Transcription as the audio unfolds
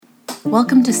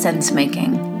Welcome to Sense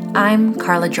Making. I'm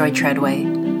Carla Joy Treadway.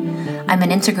 I'm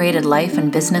an integrated life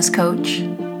and business coach,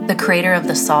 the creator of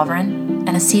The Sovereign,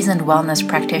 and a seasoned wellness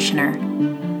practitioner.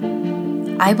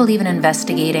 I believe in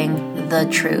investigating the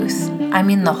truth. I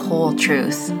mean the whole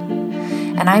truth.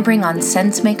 And I bring on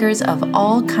sense makers of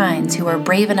all kinds who are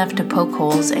brave enough to poke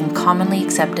holes in commonly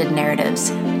accepted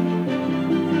narratives.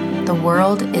 The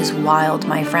world is wild,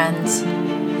 my friends.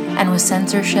 And with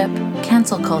censorship,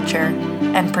 cancel culture,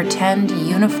 and pretend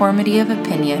uniformity of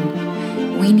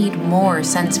opinion, we need more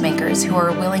sense makers who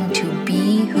are willing to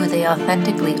be who they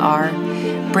authentically are,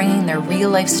 bringing their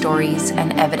real-life stories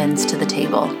and evidence to the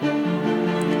table.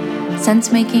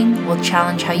 Sense-making will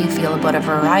challenge how you feel about a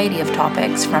variety of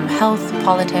topics from health,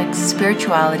 politics,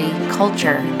 spirituality,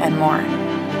 culture, and more.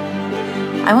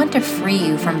 I want to free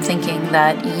you from thinking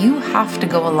that you have to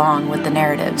go along with the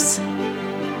narratives.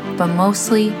 But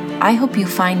mostly, I hope you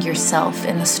find yourself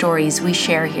in the stories we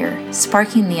share here,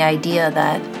 sparking the idea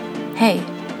that, hey,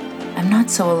 I'm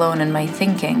not so alone in my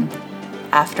thinking,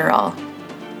 after all.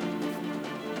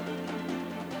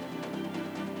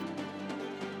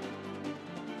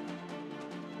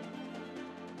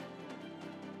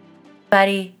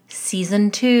 Buddy, season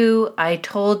 2, I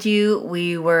told you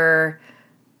we were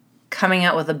coming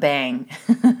out with a bang.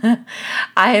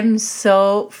 I am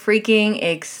so freaking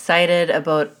excited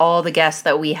about all the guests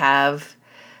that we have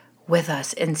with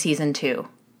us in season 2.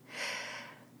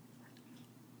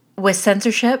 With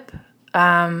censorship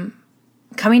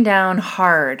coming down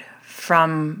hard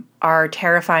from our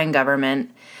terrifying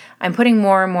government, I'm putting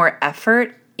more and more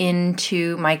effort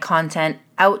into my content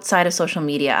outside of social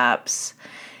media apps.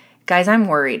 Guys, I'm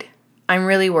worried. I'm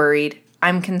really worried.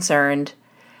 I'm concerned.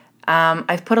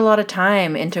 I've put a lot of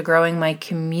time into growing my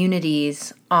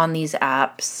communities on these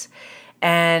apps.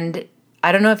 And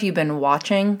I don't know if you've been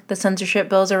watching the censorship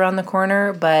bills around the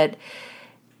corner, but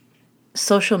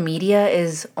social media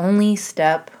is only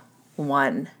step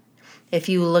 1. If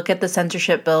you look at the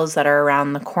censorship bills that are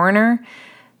around the corner,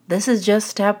 this is just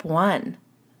step 1.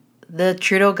 The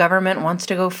Trudeau government wants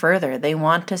to go further. They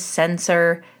want to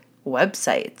censor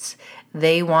websites.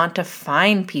 They want to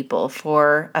fine people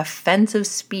for offensive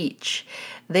speech.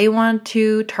 They want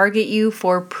to target you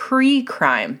for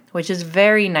pre-crime, which is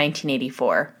very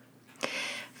 1984.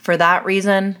 For that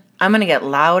reason, I'm going to get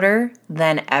louder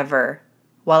than ever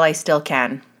while I still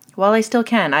can.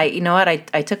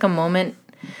 I took a moment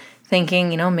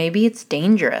thinking, maybe it's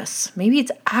dangerous. Maybe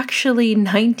it's actually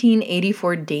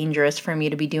 1984 dangerous for me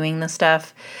to be doing this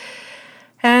stuff.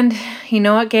 And you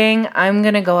know what, gang? I'm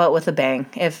going to go out with a bang.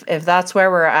 If that's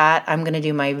where we're at, I'm going to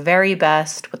do my very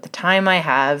best with the time I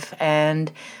have.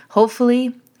 And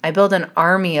hopefully I build an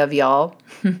army of y'all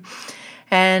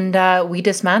and we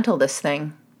dismantle this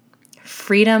thing.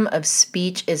 Freedom of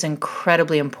speech is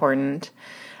incredibly important.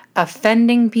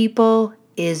 Offending people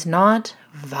is not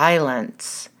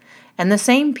violence. And the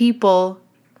same people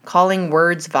calling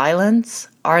words violence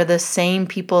are the same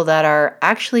people that are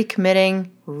actually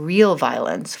committing real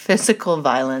violence, physical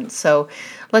violence. So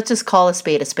let's just call a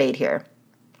spade here.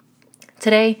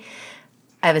 Today,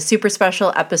 I have a super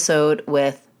special episode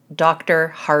with Dr.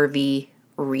 Harvey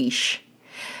Risch.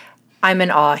 I'm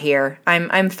in awe here. I'm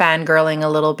fangirling a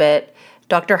little bit.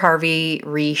 Dr. Harvey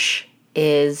Risch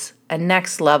is a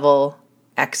next level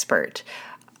expert.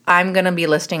 I'm going to be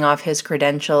listing off his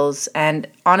credentials, and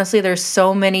honestly, there's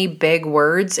so many big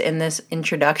words in this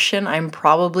introduction, I'm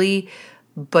probably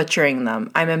butchering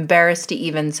them. I'm embarrassed to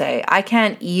even say. I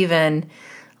can't even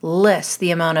list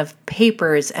the amount of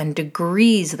papers and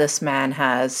degrees this man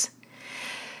has.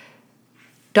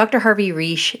 Dr. Harvey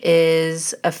Risch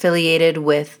is affiliated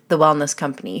with the Wellness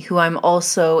Company, who I'm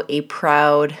also a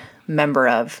proud member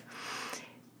of.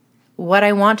 What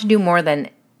I want to do more than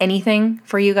anything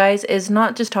for you guys is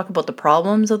not just talk about the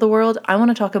problems of the world. I want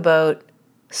to talk about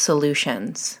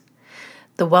solutions.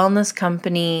 The Wellness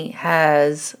Company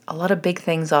has a lot of big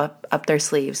things up their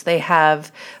sleeves. They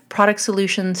have product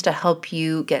solutions to help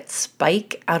you get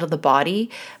spike out of the body.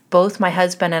 Both my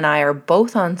husband and I are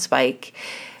both on spike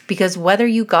because whether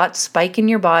you got spike in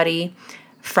your body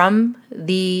from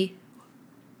the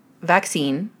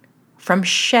vaccine, from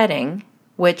shedding,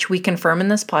 which we confirm in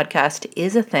this podcast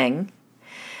is a thing,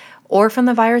 or from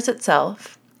the virus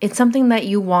itself, it's something that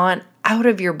you want out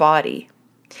of your body.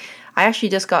 I actually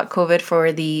just got COVID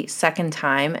for the second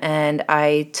time, and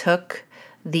I took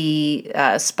the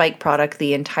spike product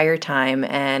the entire time,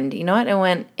 and you know what? It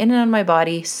went in and out of my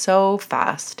body so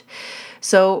fast.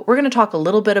 So we're going to talk a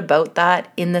little bit about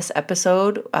that in this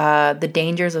episode, the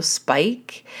dangers of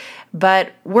spike,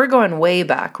 but we're going way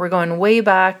back. We're going way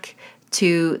back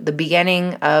to the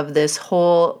beginning of this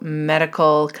whole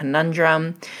medical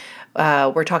conundrum.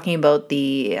 We're talking about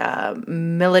the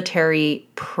military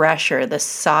pressure, the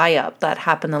PSYOP that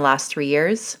happened the last 3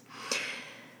 years.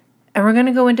 And we're going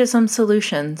to go into some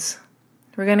solutions.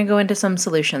 We're going to go into some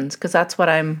solutions because that's what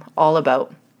I'm all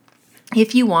about.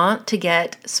 If you want to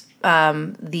get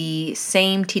the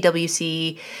same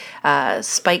TWC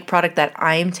spike product that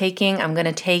I'm taking, I'm going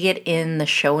to take it in the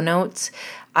show notes.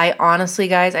 I honestly,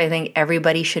 guys, I think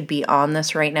everybody should be on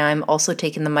this right now. I'm also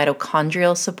taking the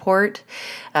mitochondrial support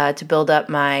to build up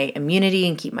my immunity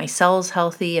and keep my cells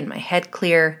healthy and my head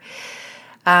clear.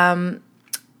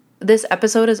 This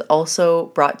episode is also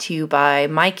brought to you by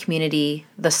my community,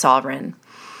 The Sovereign.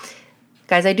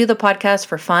 Guys, I do the podcast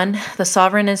for fun. The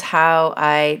Sovereign is how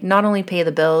I not only pay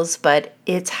the bills, but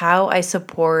it's how I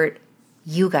support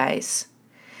you guys.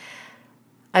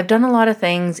 I've done a lot of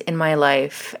things in my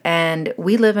life, and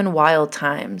we live in wild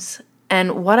times.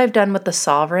 And what I've done with The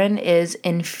Sovereign is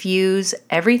infuse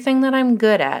everything that I'm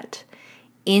good at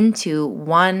into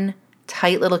one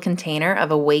tight little container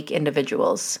of awake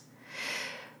individuals.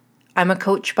 I'm a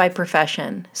coach by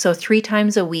profession, so 3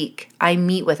 times a week, I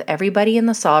meet with everybody in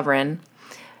The Sovereign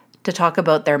to talk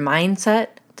about their mindset,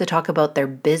 to talk about their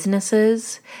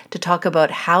businesses, to talk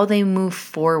about how they move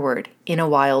forward in a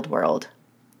wild world.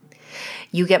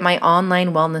 You get my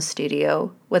online wellness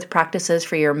studio with practices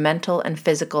for your mental and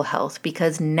physical health,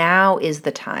 because now is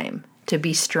the time to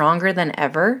be stronger than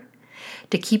ever,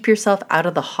 to keep yourself out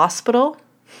of the hospital,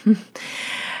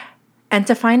 and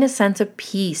to find a sense of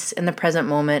peace in the present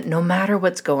moment, no matter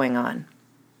what's going on.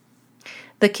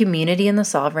 The community in The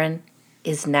Sovereign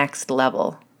is next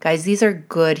level. Guys, these are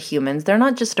good humans. They're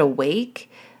not just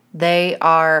awake. They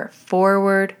are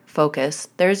forward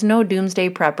focused. There's no doomsday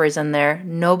preppers in there.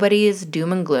 Nobody is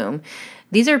doom and gloom.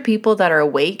 These are people that are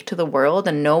awake to the world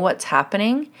and know what's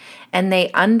happening, and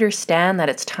they understand that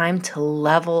it's time to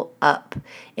level up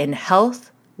in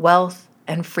health, wealth,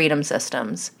 and freedom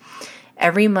systems.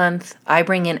 Every month, I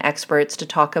bring in experts to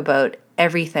talk about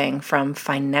everything from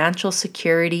financial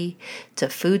security to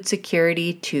food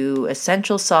security to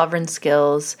essential sovereign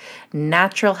skills,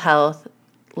 natural health.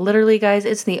 Literally, guys,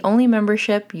 it's the only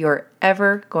membership you're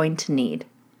ever going to need.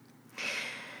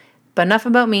 But enough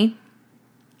about me.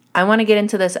 I want to get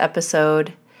into this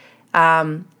episode.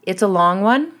 It's a long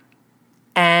one,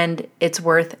 and it's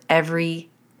worth every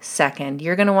second.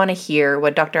 You're going to want to hear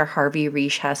what Dr. Harvey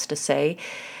Risch has to say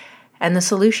and the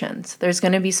solutions. There's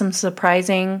going to be some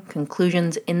surprising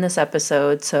conclusions in this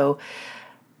episode, so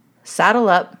saddle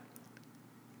up,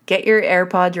 get your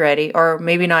AirPods ready, or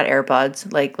maybe not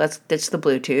AirPods, like let's ditch the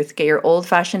Bluetooth, get your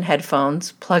old-fashioned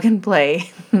headphones, plug and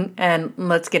play, and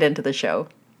let's get into the show.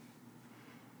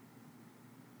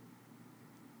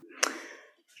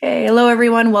 Hey, hello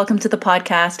everyone, welcome to the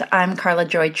podcast. I'm Carla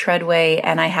Joy Treadway,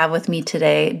 and I have with me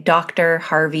today Dr.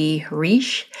 Harvey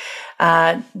Risch.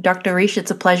 Dr. Risch, it's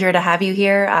a pleasure to have you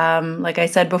here. Like I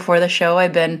said before the show,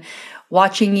 I've been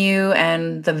watching you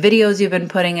and the videos you've been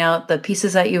putting out, the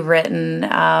pieces that you've written.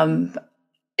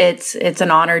 It's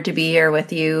an honor to be here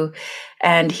with you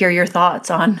and hear your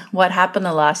thoughts on what happened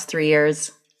the last 3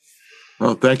 years.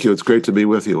 Well, thank you. It's great to be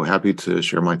with you. Happy to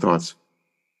share my thoughts.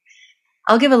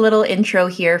 I'll give a little intro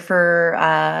here for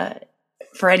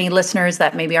any listeners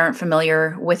that maybe aren't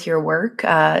familiar with your work.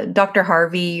 Dr.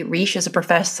 Harvey Risch is a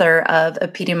professor of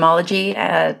epidemiology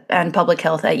and public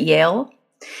health at Yale.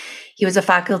 He was a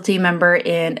faculty member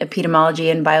in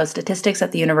epidemiology and biostatistics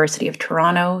at the University of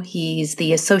Toronto. He's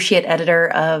the associate editor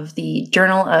of the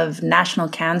Journal of National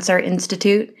Cancer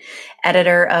Institute,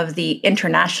 editor of the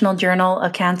International Journal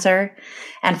of Cancer,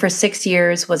 and for 6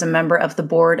 years was a member of the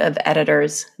board of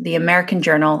editors, the American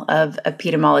Journal of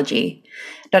Epidemiology.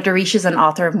 Dr. Risch is an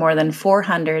author of more than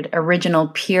 400 original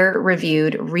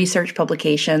peer-reviewed research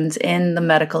publications in the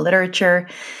medical literature,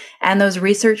 and those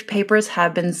research papers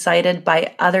have been cited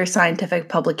by other scientific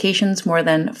publications more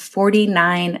than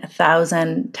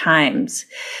 49,000 times.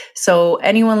 So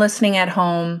anyone listening at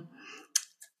home,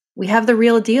 we have the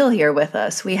real deal here with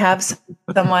us. We have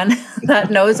someone that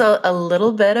knows a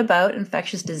little bit about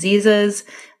infectious diseases,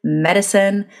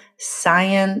 medicine,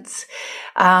 science.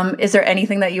 Is there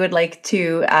anything that you would like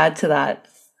to add to that?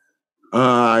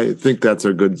 I think that's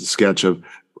a good sketch of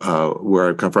where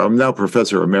I've come from. I'm now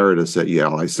professor emeritus at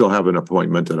Yale. I still have an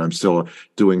appointment and I'm still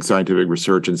doing scientific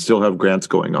research and still have grants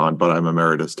going on, but I'm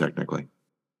emeritus technically.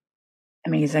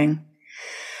 Amazing.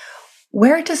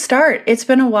 Where to start? It's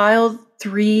been a wild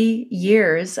 3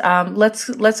 years.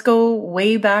 Let's go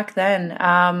way back then.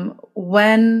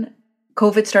 When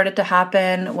COVID started to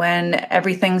happen, when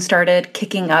everything started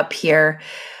kicking up here,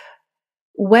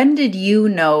 when did you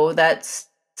know that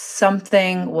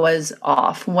something was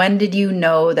off? When did you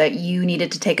know that you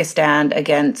needed to take a stand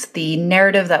against the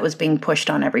narrative that was being pushed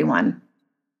on everyone?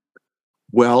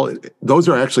 Well, those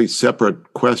are actually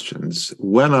separate questions.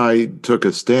 When I took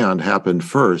a stand happened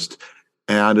first,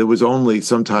 and it was only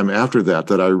sometime after that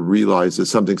that I realized that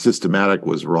something systematic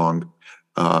was wrong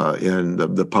in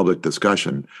the public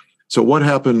discussion. So what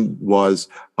happened was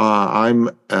I'm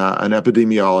an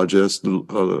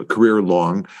epidemiologist, career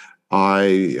long.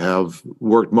 I have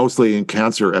worked mostly in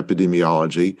cancer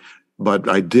epidemiology, but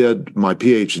I did my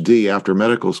PhD after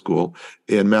medical school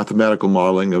in mathematical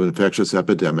modeling of infectious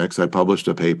epidemics. I published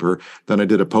a paper. Then I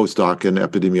did a postdoc in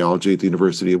epidemiology at the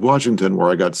University of Washington,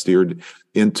 where I got steered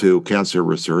into cancer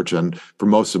research. And for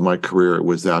most of my career, it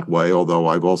was that way, although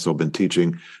I've also been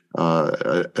teaching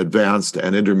advanced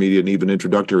and intermediate and even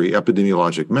introductory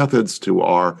epidemiologic methods to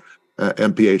our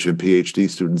MPH and PhD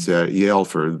students at Yale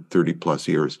for 30 plus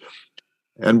years.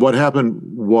 And what happened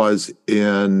was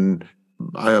in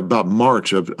about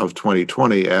March of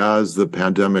 2020, as the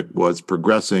pandemic was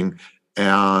progressing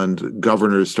and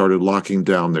governors started locking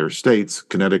down their states,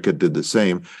 Connecticut did the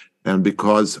same. And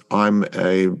because I'm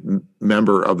a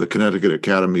member of the Connecticut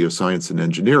Academy of Science and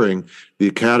Engineering, the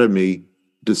Academy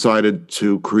decided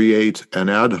to create an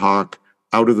ad hoc,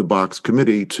 out-of-the-box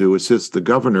committee to assist the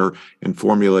governor in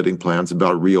formulating plans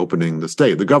about reopening the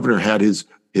state. The governor had his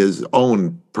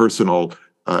own personal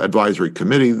advisory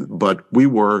committee, but we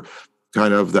were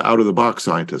kind of the out-of-the-box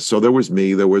scientists. So there was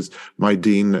me, there was my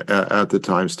dean at the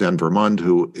time, Stan Vermund,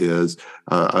 who is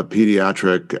a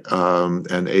pediatric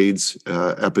and AIDS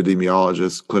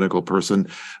epidemiologist, clinical person.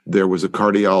 There was a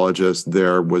cardiologist,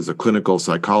 there was a clinical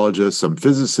psychologist, some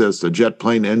physicists, a jet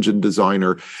plane engine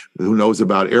designer who knows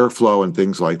about airflow and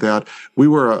things like that. We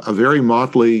were a very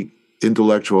motley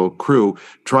intellectual crew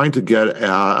trying to get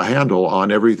a handle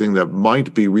on everything that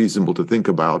might be reasonable to think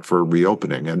about for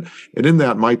reopening. And in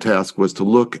that, my task was to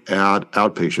look at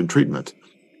outpatient treatment.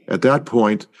 At that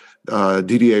point,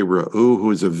 Didier Raoult, who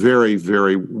is a very,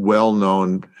 very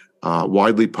well-known,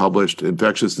 widely published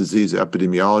infectious disease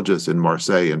epidemiologist in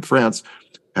Marseille in France,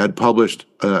 had published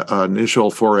an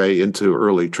initial foray into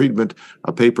early treatment,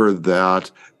 a paper that,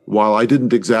 while I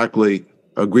didn't exactly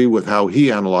agree with how he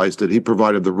analyzed it, he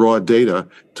provided the raw data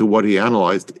to what he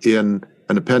analyzed in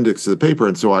an appendix to the paper.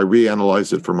 And so I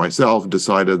reanalyzed it for myself,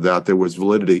 decided that there was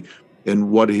validity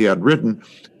in what he had written.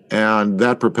 And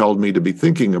that propelled me to be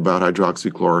thinking about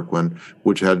hydroxychloroquine,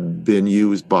 which had been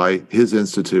used by his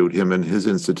institute, him and his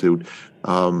institute.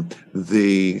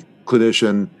 The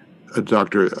clinician,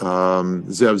 Dr.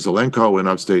 Zev Zelenko in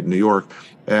upstate New York,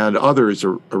 and others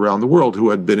around the world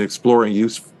who had been exploring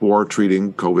use for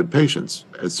treating COVID patients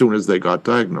as soon as they got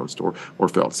diagnosed or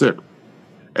felt sick.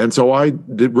 And so I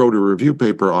wrote a review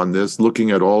paper on this, looking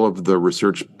at all of the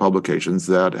research publications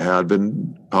that had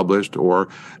been published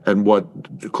and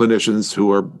what clinicians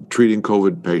who are treating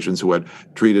COVID patients, who had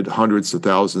treated hundreds of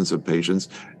thousands of patients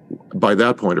by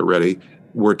that point already,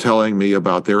 were telling me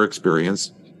about their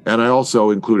experience. And I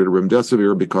also included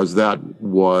remdesivir because that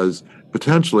was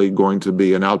potentially going to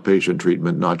be an outpatient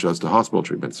treatment, not just a hospital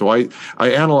treatment. So I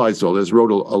analyzed all this,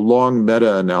 wrote a long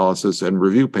meta-analysis and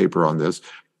review paper on this.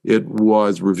 It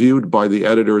was reviewed by the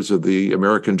editors of the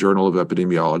American Journal of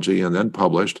Epidemiology and then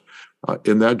published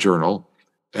in that journal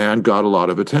and got a lot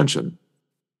of attention.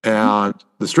 And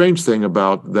the strange thing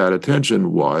about that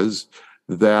attention was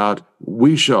that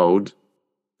I showed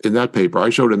in that paper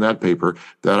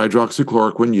that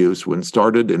hydroxychloroquine use, when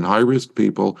started in high-risk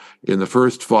people in the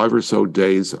first 5 or so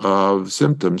days of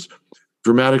symptoms,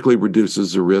 dramatically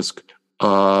reduces the risk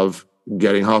of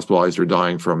getting hospitalized or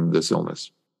dying from this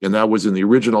illness. And that was in the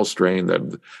original strain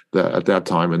that at that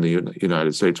time in the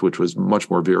United States, which was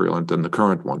much more virulent than the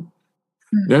current one.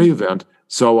 Mm-hmm. In any event,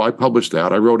 so I published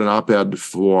that. I wrote an op-ed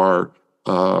for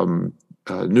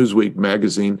Newsweek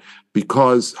magazine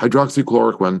because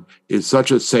hydroxychloroquine is such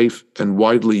a safe and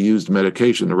widely used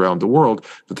medication around the world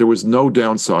that there was no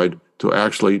downside to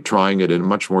actually trying it in a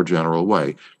much more general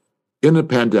way. In a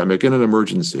pandemic, in an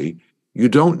emergency, you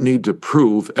don't need to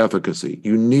prove efficacy.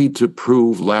 You need to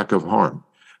prove lack of harm.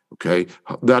 Okay,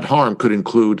 that harm could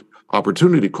include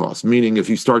opportunity costs, meaning if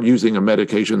you start using a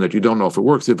medication that you don't know if it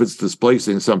works, if it's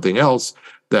displacing something else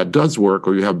that does work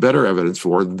or you have better evidence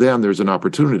for, then there's an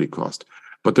opportunity cost.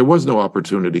 But there was no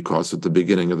opportunity cost at the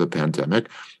beginning of the pandemic.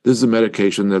 This is a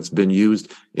medication that's been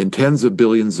used in tens of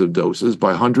billions of doses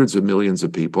by hundreds of millions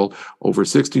of people over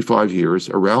 65 years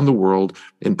around the world,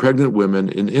 in pregnant women,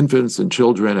 in infants and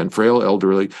children and frail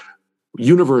elderly,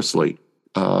 universally,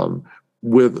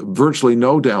 with virtually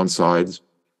no downsides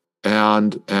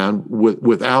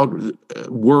without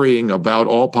worrying about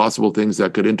all possible things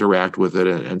that could interact with it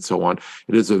and so on.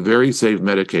 It is a very safe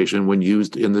medication when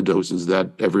used in the doses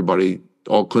that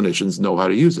all clinicians know how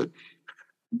to use it.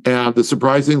 And the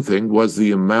surprising thing was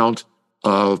the amount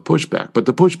of pushback. But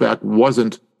the pushback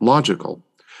wasn't logical.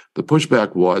 The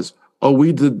pushback was, oh,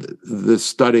 we did this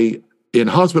study in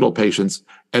hospital patients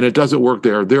and it doesn't work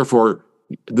there. Therefore,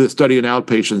 the study in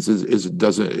outpatients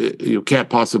can't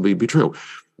possibly be true.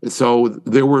 So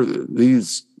there were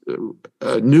these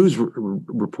news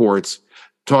reports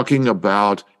talking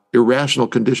about irrational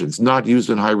conditions, not used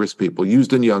in high-risk people,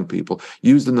 used in young people,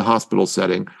 used in the hospital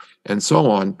setting, and so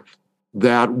on,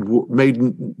 that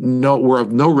were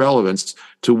of no relevance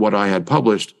to what I had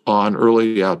published on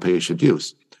early outpatient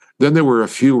use. Then there were a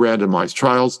few randomized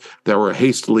trials that were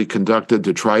hastily conducted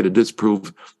to try to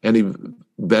disprove any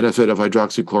benefit of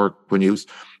hydroxychloroquine use.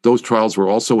 Those trials were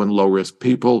also in low-risk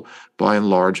people, by and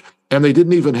large, and they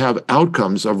didn't even have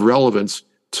outcomes of relevance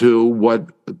to what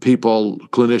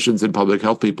clinicians and public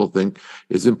health people think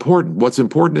is important. What's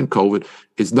important in COVID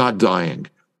is not dying,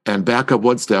 and back up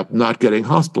one step, not getting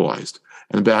hospitalized,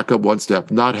 and back up one step,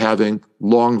 not having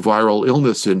long viral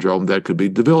illness syndrome that could be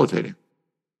debilitating.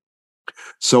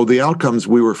 So the outcomes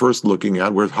we were first looking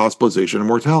at were hospitalization and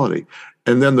mortality.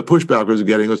 And then the pushback was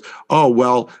getting was, oh,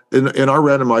 well, in our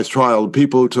randomized trial,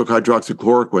 people who took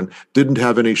hydroxychloroquine didn't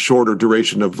have any shorter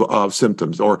duration of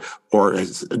symptoms or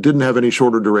didn't have any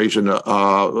shorter duration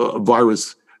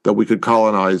virus that we could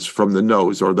colonize from the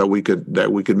nose or that we could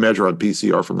measure on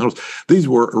PCR from the nose. These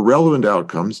were irrelevant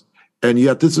outcomes. And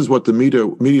yet this is what the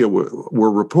media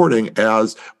were reporting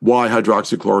as why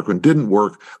hydroxychloroquine didn't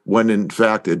work, when in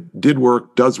fact it did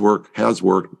work, does work, has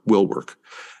worked, will work.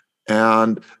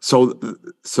 And so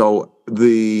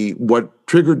what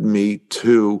triggered me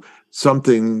to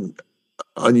something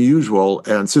unusual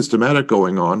and systematic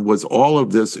going on was all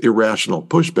of this irrational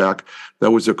pushback that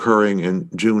was occurring in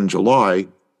June, July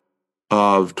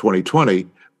of 2020,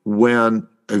 when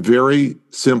a very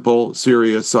simple,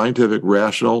 serious, scientific,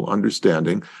 rational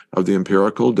understanding of the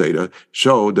empirical data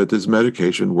showed that this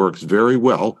medication works very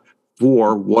well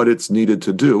for what it's needed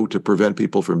to do to prevent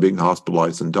people from being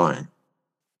hospitalized and dying.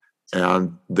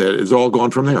 And that is all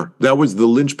gone from there. That was the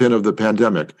linchpin of the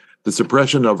pandemic, the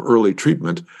suppression of early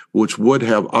treatment, which would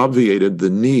have obviated the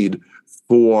need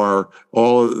for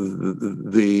all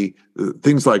the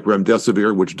things like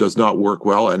remdesivir, which does not work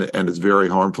well and is very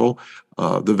harmful,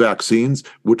 the vaccines,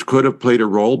 which could have played a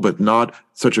role, but not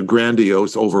such a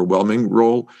grandiose, overwhelming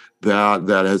role that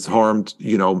has harmed,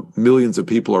 millions of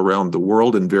people around the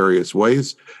world in various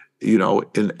ways, and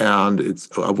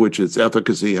of which its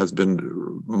efficacy has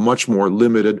been much more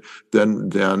limited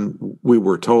than we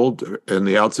were told in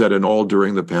the outset and all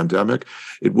during the pandemic.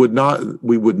 We would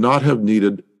not have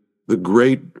needed the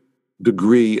great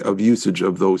degree of usage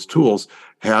of those tools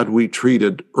had we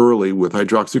treated early with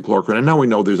hydroxychloroquine. And now we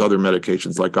know there's other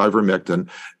medications like ivermectin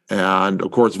and,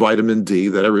 of course, vitamin D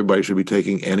that everybody should be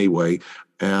taking anyway.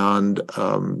 And,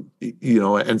 and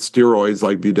steroids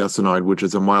like budesonide, which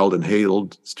is a mild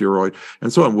inhaled steroid,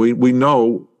 and so on. We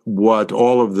know what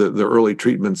all of the early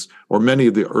treatments, or many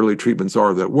of the early treatments,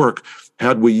 are that work.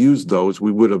 Had we used those,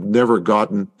 we would have never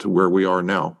gotten to where we are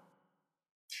now.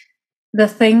 The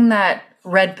thing that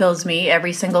red pills me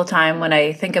every single time when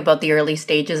I think about the early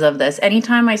stages of this,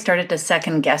 anytime I started to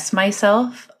second guess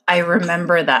myself, I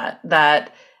remember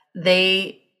that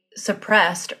they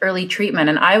suppressed early treatment.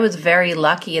 And I was very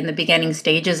lucky in the beginning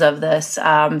stages of this.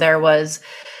 There was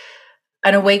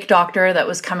an awake doctor that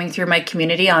was coming through my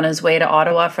community on his way to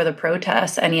Ottawa for the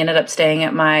protests, and he ended up staying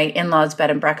at my in-laws' bed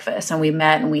and breakfast, and we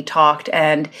met and we talked,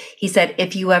 and he said,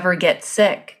 if you ever get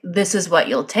sick, this is what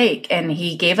you'll take. And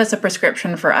he gave us a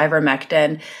prescription for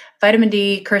ivermectin, vitamin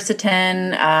D,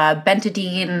 quercetin,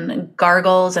 betadine,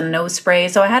 gargles, and nose spray.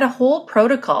 So I had a whole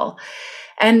protocol,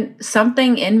 and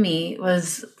something in me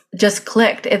was just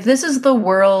clicked. If this is the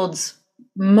world's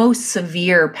most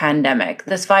severe pandemic,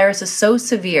 this virus is so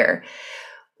severe,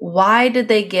 why did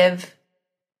they give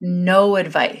no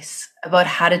advice about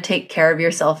how to take care of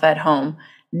yourself at home?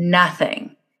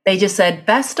 Nothing. They just said,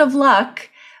 best of luck.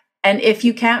 And if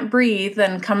you can't breathe,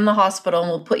 then come to the hospital and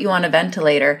we'll put you on a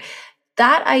ventilator.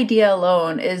 That idea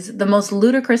alone is the most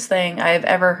ludicrous thing I have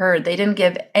ever heard. They didn't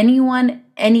give anyone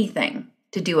anything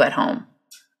to do at home.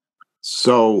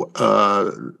 So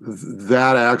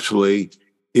that actually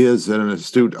is an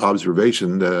astute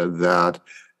observation that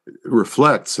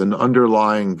reflects an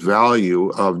underlying value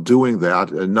of doing that,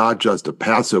 and not just a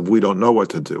passive, we don't know what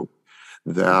to do.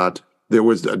 That there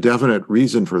was a definite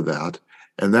reason for that,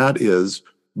 and that is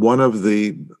one of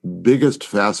the biggest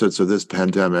facets of this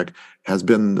pandemic has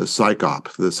been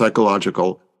the the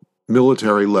psychological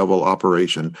military level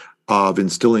operation of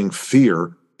instilling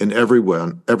fear in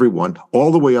everyone,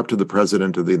 all the way up to the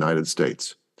president of the United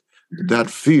States. That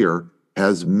fear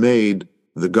has made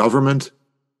the government,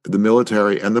 the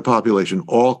military, and the population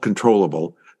all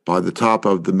controllable by the top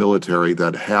of the military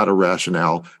that had a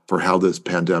rationale for how this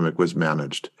pandemic was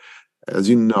managed. As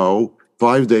you know,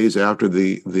 5 days after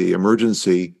the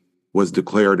emergency was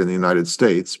declared in the United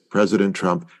States, President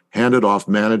Trump handed off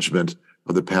management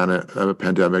of the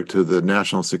pandemic to the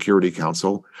National Security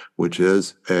Council, which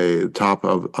is a top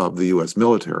of the U.S.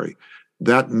 military.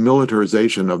 That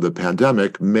militarization of the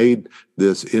pandemic made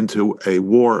this into a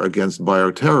war against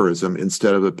bioterrorism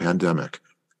instead of a pandemic.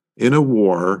 In a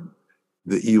war,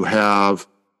 that you have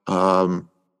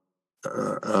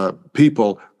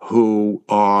people who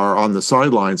are on the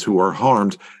sidelines who are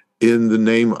harmed in the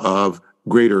name of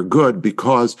greater good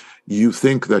because you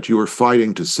think that you are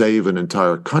fighting to save an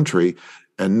entire country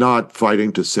and not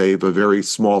fighting to save a very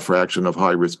small fraction of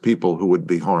high-risk people who would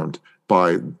be harmed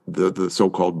by the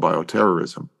so-called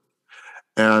bioterrorism.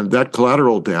 And that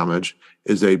collateral damage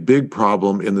is a big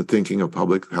problem in the thinking of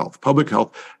public health. Public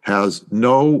health has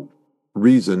no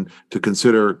reason to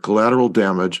consider collateral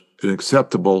damage an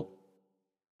acceptable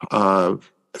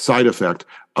side effect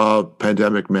of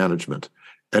pandemic management.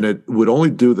 And it would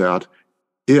only do that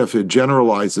if it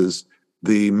generalizes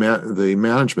the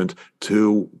management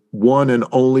to one and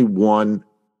only one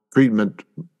treatment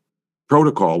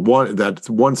protocol, that's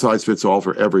one size fits all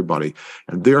for everybody.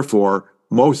 And therefore,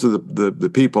 most of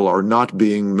the people are not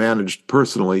being managed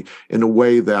personally in a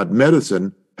way that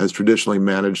medicine has traditionally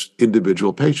managed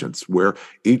individual patients, where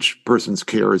each person's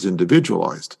care is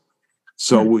individualized.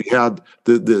 So we had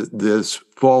this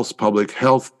false public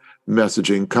health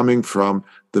messaging coming from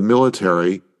the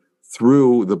military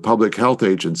through the public health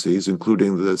agencies,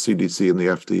 including the CDC and the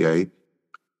FDA.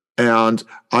 And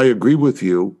I agree with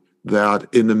you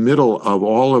that in the middle of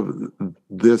all of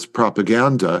this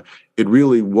propaganda, it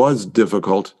really was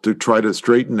difficult to try to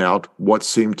straighten out what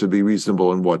seemed to be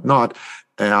reasonable and what not.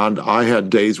 And I had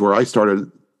days where I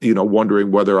started,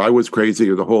 wondering whether I was crazy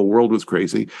or the whole world was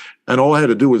crazy. And all I had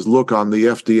to do was look on the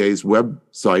FDA's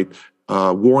website,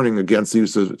 warning against the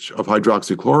usage of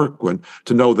hydroxychloroquine,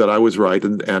 to know that I was right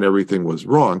and everything was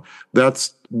wrong. That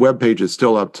webpage is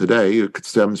still up today. It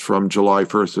stems from July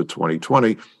 1st of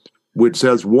 2020, which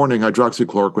says, warning,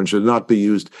 hydroxychloroquine should not be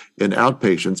used in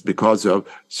outpatients because of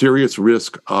serious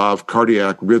risk of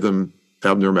cardiac rhythm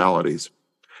abnormalities.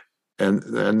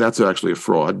 And that's actually a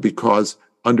fraud, because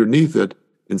underneath it,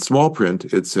 in small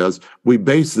print, it says, we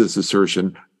base this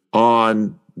assertion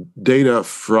on data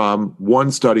from one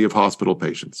study of hospital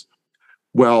patients.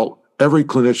 Well, every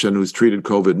clinician who's treated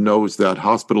COVID knows that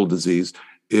hospital disease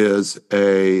is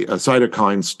a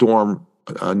cytokine storm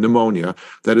pneumonia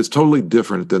that is totally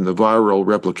different than the viral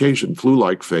replication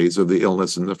flu-like phase of the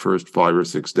illness in the first 5 or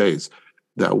 6 days.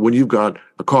 That when you've got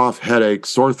a cough, headache,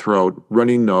 sore throat,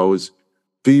 runny nose,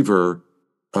 fever,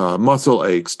 muscle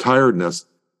aches, tiredness,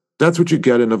 that's what you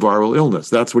get in a viral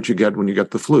illness. That's what you get when you get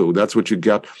the flu. That's what you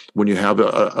get when you have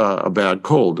a bad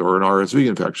cold or an RSV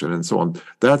infection and so on.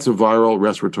 That's a viral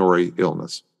respiratory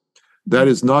illness. That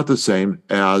is not the same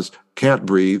as can't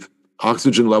breathe,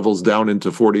 oxygen levels down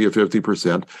into 40 or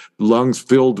 50%, lungs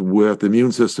filled with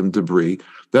immune system debris.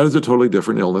 That is a totally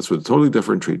different illness with a totally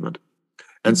different treatment.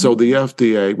 And so the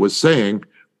FDA was saying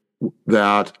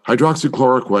that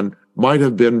hydroxychloroquine might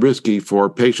have been risky for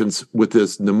patients with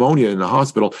this pneumonia in the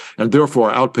hospital, and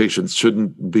therefore outpatients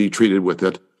shouldn't be treated with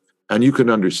it. And you can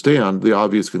understand the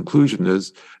obvious conclusion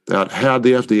is that had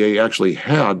the FDA actually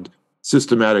had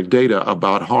systematic data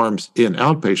about harms in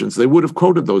outpatients, they would have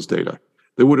quoted those data.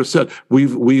 They would have said,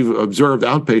 we've observed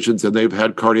outpatients and they've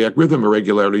had cardiac rhythm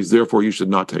irregularities, therefore you should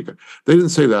not take it. They didn't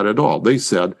say that at all. They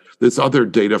said this other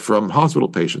data from hospital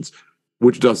patients,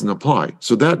 which doesn't apply.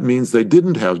 So that means they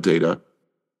didn't have data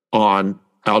on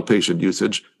outpatient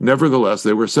usage. Nevertheless,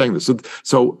 they were saying this.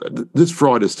 So this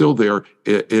fraud is still there.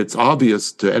 It's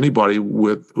obvious to anybody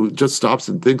who just stops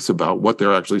and thinks about what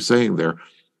they're actually saying there.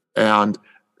 And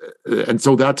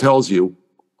so that tells you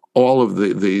all of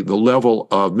the level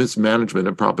of mismanagement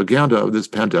and propaganda of this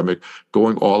pandemic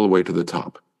going all the way to the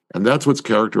top. And that's what's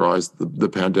characterized the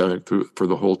pandemic for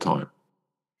the whole time.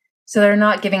 So they're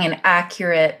not giving an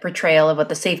accurate portrayal of what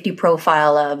the safety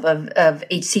profile of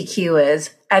HCQ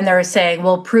is. And they're saying,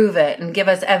 well, prove it and give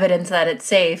us evidence that it's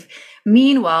safe.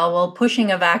 Meanwhile, while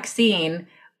pushing a vaccine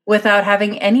without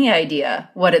having any idea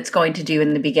what it's going to do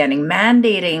in the beginning,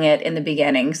 mandating it in the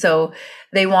beginning. So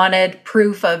they wanted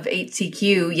proof of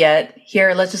HCQ, yet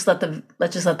here, let's just let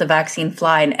the vaccine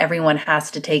fly and everyone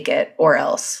has to take it or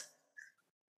else.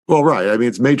 Well, right. I mean,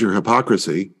 it's major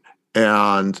hypocrisy.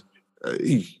 And,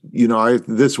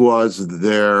 this was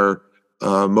their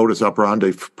modus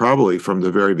operandi probably from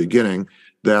the very beginning,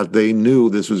 that they knew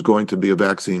this was going to be a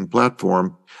vaccine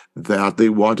platform that they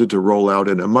wanted to roll out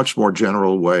in a much more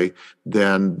general way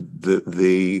than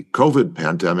the COVID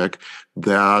pandemic,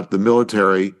 that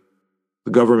the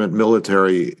government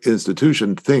military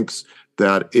institution thinks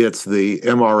that it's the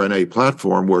mRNA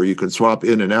platform where you can swap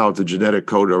in and out the genetic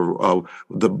code of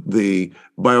the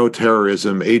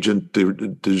bioterrorism agent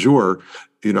du jour,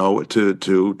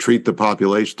 to treat the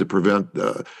population, to prevent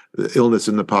the illness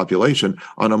in the population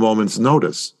on a moment's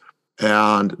notice.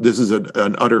 And this is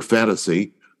an utter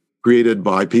fantasy created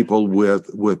by people with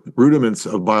rudiments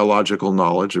of biological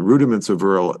knowledge, rudiments of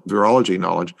virology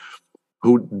knowledge,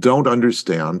 who don't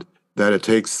understand that it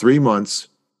takes 3 months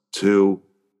to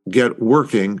get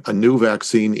working a new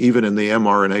vaccine, even in the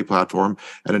mRNA platform,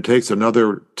 and it takes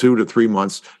another 2 to 3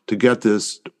 months to get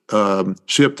this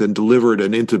shipped and delivered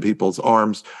and into people's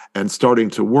arms and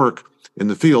starting to work in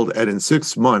the field. And in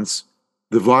 6 months,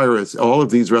 the virus, all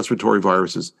of these respiratory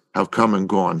viruses have come and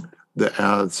gone.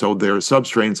 So their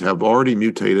substrains have already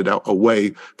mutated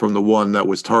away from the one that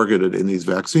was targeted in these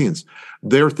vaccines.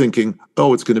 They're thinking,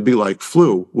 oh, it's going to be like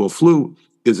flu. Well, flu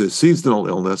is a seasonal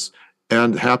illness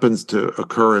and happens to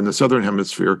occur in the Southern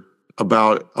Hemisphere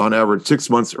about, on average, 6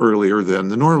 months earlier than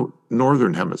the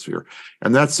Northern Hemisphere.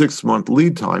 And that 6-month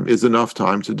lead time is enough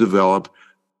time to develop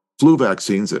flu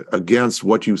vaccines against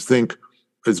what you think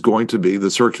is going to be the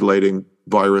circulating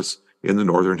virus in the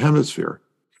Northern Hemisphere.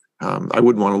 I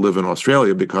wouldn't want to live in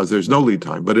Australia because there's no lead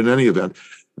time. But in any event,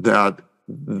 that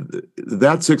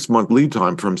 6-month lead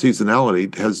time from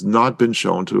seasonality has not been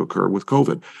shown to occur with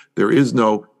COVID. There is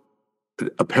no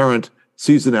apparent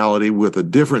seasonality with a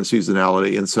different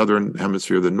seasonality in Southern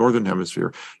Hemisphere than Northern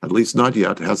Hemisphere, at least not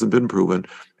yet, hasn't been proven.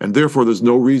 And therefore, there's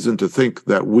no reason to think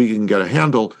that we can get a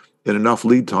handle in enough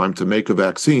lead time to make a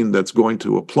vaccine that's going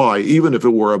to apply, even if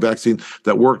it were a vaccine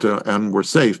that worked and were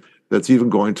safe, that's even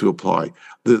going to apply.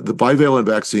 The bivalent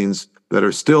vaccines that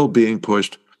are still being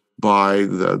pushed by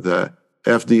the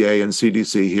FDA and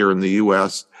CDC here in the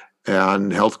US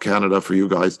and Health Canada for you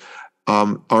guys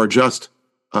are just,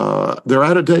 they're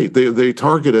out of date. They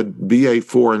targeted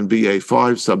BA4 and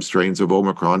BA5 substrains of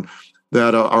Omicron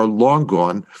that are long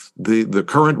gone. The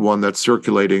current one that's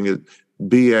circulating is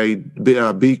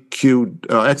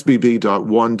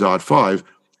XBB.1.5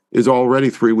 is already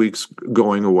 3 weeks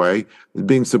going away,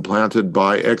 being supplanted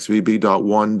by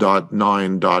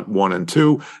XBB.1.9.1 and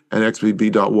 2 and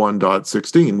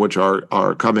XBB.1.16, which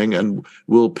are coming and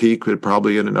will peak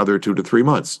probably in another 2 to 3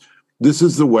 months. This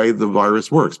is the way the virus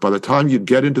works. By the time you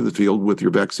get into the field with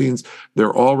your vaccines,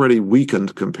 they're already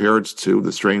weakened compared to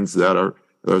the strains that are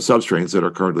substrains that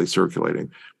are currently circulating.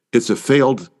 It's a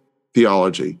failed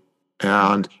theology.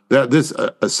 And that this,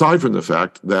 aside from the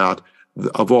fact that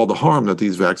of all the harm that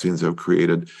these vaccines have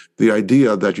created, the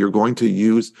idea that you're going to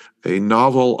use a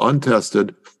novel,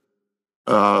 untested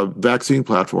vaccine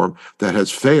platform that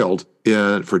has failed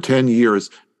for 10 years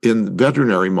in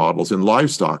veterinary models, in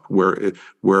livestock, where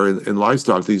in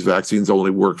livestock these vaccines only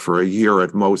work for a year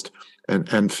at most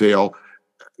and fail.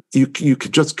 You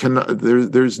just cannot.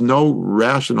 There's no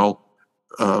rational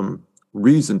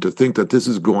reason to think that this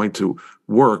is going to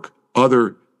work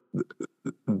other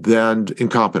than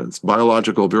incompetence,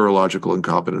 biological, virological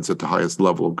incompetence at the highest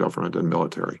level of government and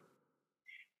military.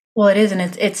 Well, it is, and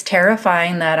it's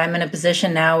terrifying that I'm in a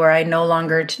position now where I no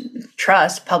longer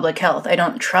trust public health. I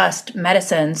don't trust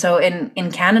medicine. So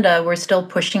in Canada, we're still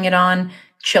pushing it on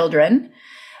children.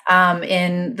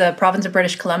 In the province of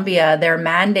British Columbia, they're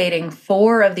mandating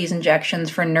 4 of these injections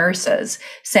for nurses,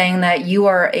 saying that you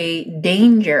are a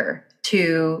danger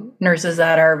to nurses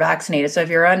that are vaccinated. So if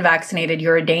you're unvaccinated,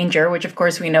 you're a danger, which of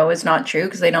course we know is not true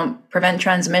because they don't prevent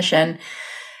transmission.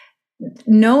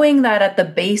 Knowing that at the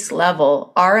base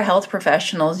level, our health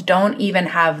professionals don't even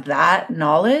have that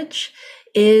knowledge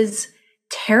is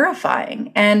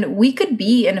terrifying. And we could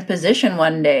be in a position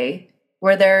one day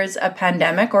where there's a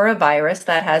pandemic or a virus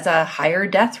that has a higher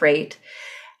death rate.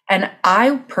 And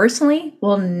I personally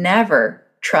will never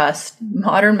trust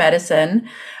modern medicine,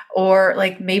 or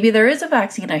like maybe there is a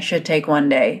vaccine I should take one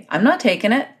day. I'm not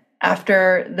taking it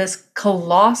after this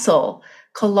colossal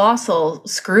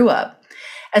screw up,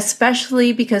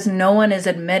 especially because no one is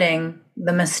admitting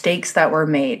the mistakes that were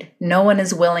made. No one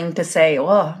is willing to say,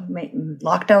 well,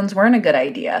 lockdowns weren't a good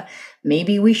idea.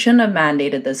 Maybe we shouldn't have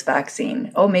mandated this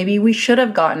vaccine. Oh, maybe we should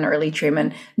have gotten early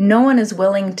treatment. No one is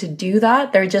willing to do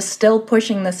that. They're just still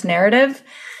pushing this narrative.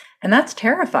 And that's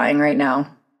terrifying right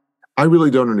now. I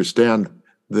really don't understand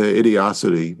the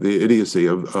idiocy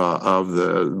of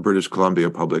the British Columbia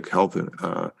Public Health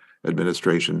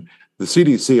Administration. The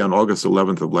CDC on August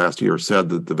 11th of last year said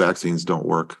that the vaccines don't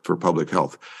work for public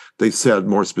health. They said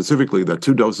more specifically that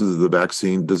 2 doses of the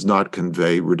vaccine does not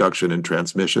convey reduction in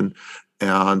transmission,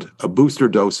 and booster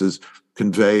doses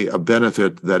convey a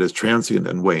benefit that is transient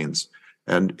and wanes.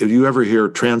 And if you ever hear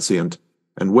transient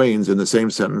and wanes in the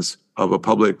same sentence of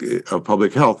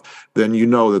public health, then you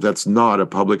know that that's not a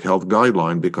public health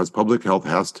guideline, because public health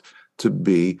has to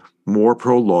be more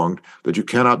prolonged, that you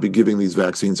cannot be giving these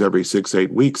vaccines every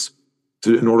 6-8 weeks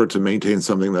in order to maintain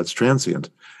something that's transient.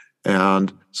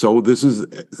 And so this is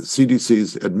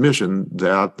CDC's admission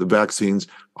that the vaccines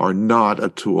are not a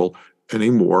tool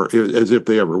anymore, as if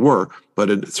they ever were, but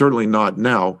it's certainly not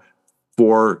now,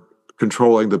 for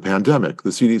controlling the pandemic. The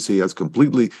CDC has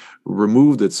completely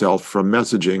removed itself from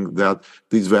messaging that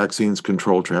these vaccines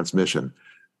control transmission.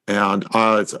 And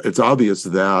it's obvious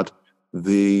that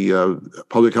the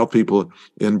public health people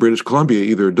in British Columbia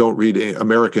either don't read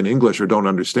American English or don't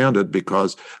understand it,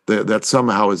 because that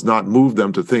somehow has not moved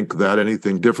them to think that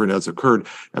anything different has occurred,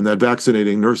 and that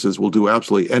vaccinating nurses will do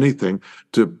absolutely anything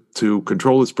to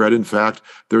control the spread. In fact,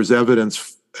 there's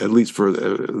evidence, at least for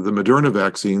the Moderna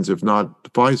vaccines, if not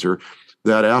Pfizer,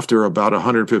 that after about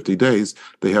 150 days,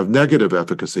 they have negative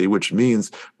efficacy, which means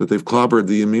that they've clobbered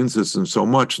the immune system so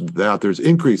much that there's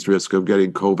increased risk of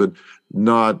getting COVID,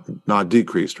 not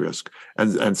decreased risk.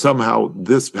 And somehow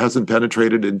this hasn't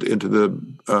penetrated into the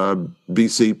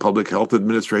BC Public Health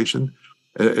Administration.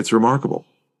 It's remarkable.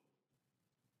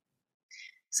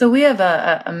 So we have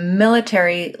a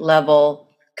military level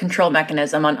control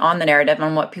mechanism on the narrative,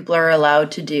 on what people are allowed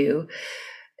to do.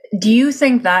 Do you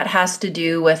think that has to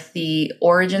do with the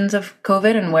origins of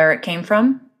COVID and where it came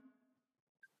from?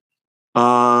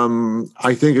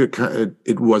 I think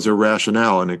it was a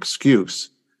rationale, an excuse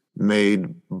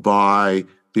made by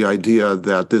the idea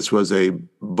that this was a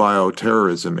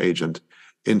bioterrorism agent.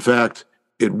 In fact,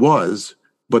 it was,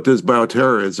 but this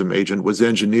bioterrorism agent was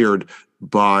engineered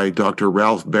by Dr.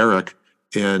 Ralph Barrick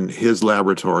in his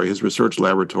laboratory, his research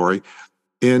laboratory,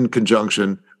 in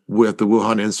conjunction with the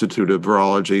Wuhan Institute of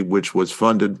Virology, which was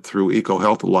funded through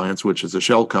EcoHealth Alliance, which is a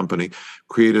shell company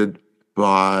created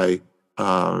by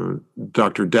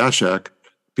Dr. Daszak,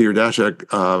 Peter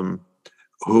Daszak,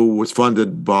 who was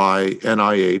funded by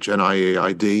NIH,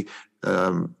 NIAID,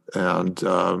 and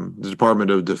the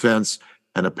Department of Defense,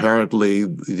 and apparently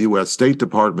the U.S. State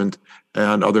Department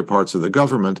and other parts of the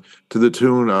government, to the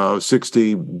tune of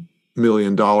 $60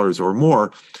 million or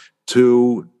more,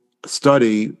 to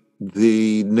study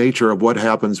the nature of what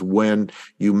happens when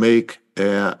you make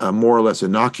a more or less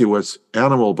innocuous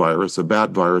animal virus, a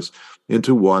bat virus,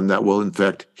 into one that will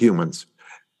infect humans.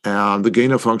 And the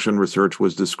gain-of-function research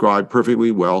was described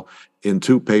perfectly well in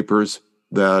 2 papers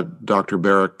that Dr.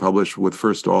 Barrick published with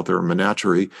first author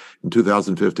Menachery in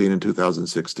 2015 and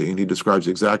 2016. He describes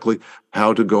exactly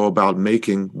how to go about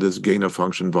making this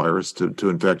gain-of-function virus to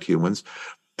infect humans.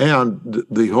 And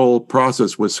the whole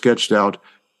process was sketched out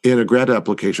in a grant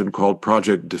application called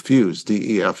Project Diffuse,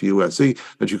 DEFUSE,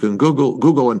 that you can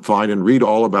Google and find and read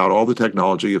all about all the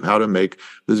technology of how to make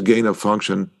this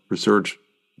gain-of-function research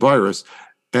virus.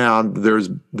 And there's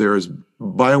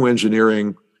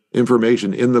bioengineering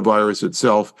information in the virus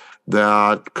itself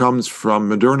that comes from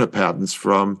Moderna patents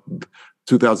from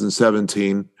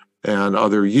 2017 and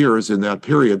other years in that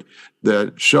period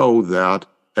that show that,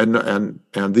 and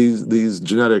these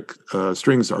genetic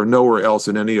strings are nowhere else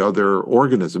in any other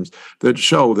organisms, that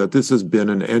show that this has been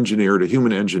a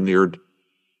human-engineered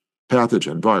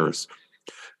pathogen virus.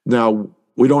 Now,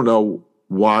 we don't know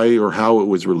why or how it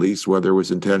was released, whether it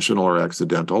was intentional or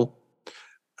accidental.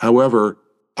 However,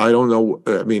 I don't know,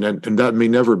 and that may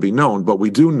never be known, but we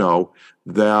do know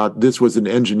that this was an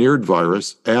engineered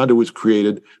virus, and it was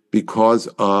created because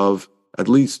of at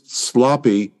least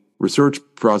sloppy research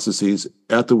processes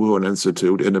at the Wuhan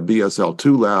Institute in a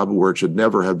BSL-2 lab, where it should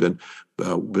never have been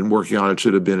working on. It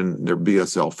should have been in their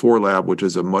BSL-4 lab, which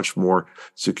is a much more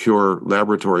secure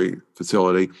laboratory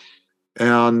facility,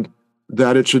 and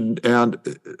that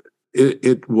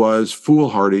it was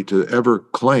foolhardy to ever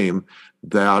claim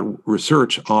that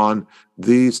research on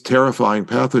these terrifying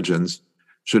pathogens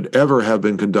should ever have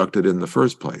been conducted in the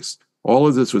first place. All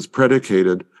of this was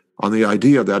predicated on the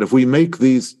idea that if we make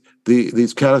these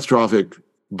catastrophic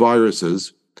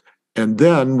viruses And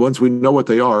then once we know what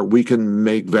they are, we can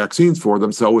make vaccines for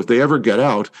them. So if they ever get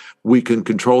out, we can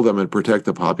control them and protect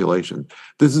the population.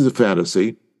 This is a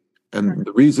fantasy. And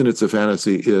the reason it's a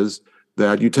fantasy is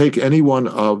that you take any one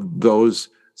of those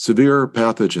severe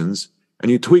pathogens and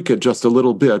you tweak it just a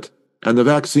little bit, and the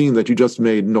vaccine that you just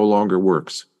made no longer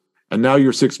works. And now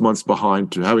you're 6 months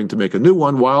behind to having to make a new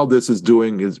one while this is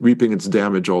reaping its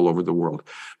damage all over the world.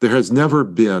 There has never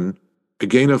been a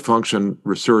gain-of-function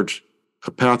research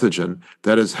a pathogen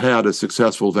that has had a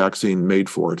successful vaccine made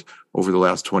for it over the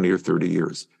last 20 or 30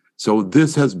 years. So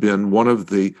this has been one of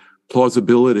the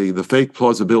fake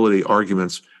plausibility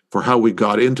arguments for how we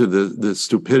got into the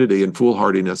stupidity and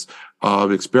foolhardiness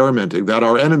of experimenting, that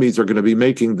our enemies are going to be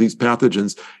making these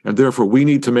pathogens, and therefore we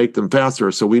need to make them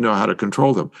faster so we know how to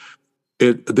control them.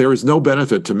 There is no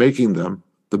benefit to making them.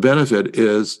 The benefit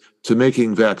is to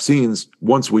making vaccines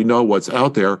once we know what's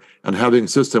out there and having a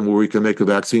system where we can make a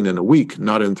vaccine in a week,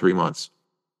 not in 3 months,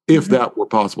 if that were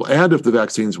possible, and if the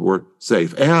vaccines were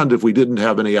safe, and if we didn't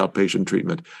have any outpatient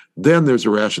treatment, then there's a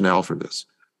rationale for this.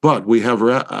 But we have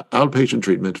outpatient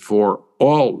treatment for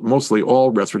mostly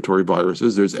all respiratory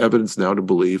viruses. There's evidence now to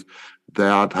believe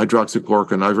that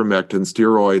hydroxychloroquine, ivermectin,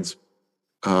 steroids,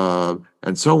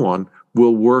 and so on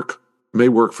may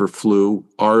work for flu,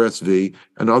 RSV,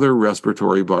 and other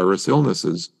respiratory virus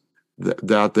illnesses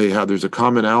that they have. There's a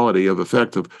commonality of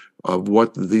effect of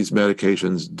what these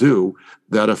medications do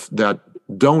that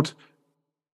don't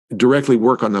directly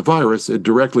work on the virus. It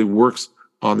directly works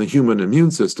on the human immune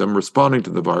system responding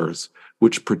to the virus,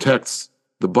 which protects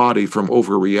the body from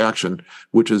overreaction,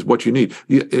 which is what you need.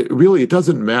 It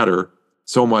doesn't matter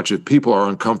so much if people are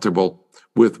uncomfortable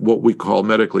with what we call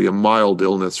medically a mild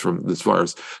illness from this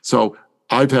virus. So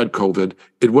I've had COVID.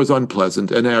 It was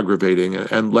unpleasant and aggravating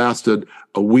and lasted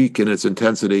a week in its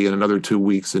intensity and another 2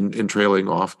 weeks in trailing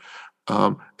off.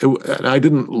 And I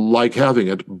didn't like having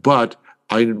it, but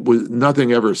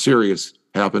nothing ever serious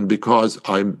happened because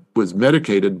I was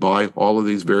medicated by all of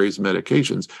these various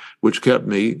medications, which kept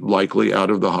me likely out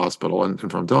of the hospital and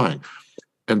from dying.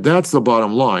 And that's the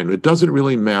bottom line. It doesn't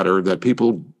really matter that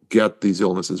people get these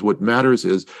illnesses. What matters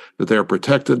is that they are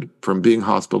protected from being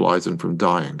hospitalized and from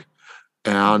dying.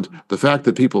 And the fact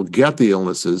that people get the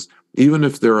illnesses, even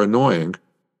if they're annoying,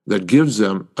 that gives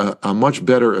them a much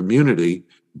better immunity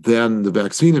than the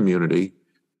vaccine immunity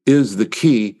is the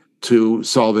key to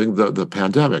solving the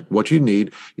pandemic. What you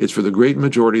need is for the great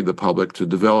majority of the public to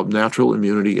develop natural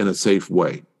immunity in a safe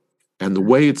way. And the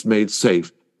way it's made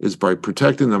safe is by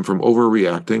protecting them from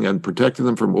overreacting, and protecting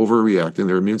them from overreacting,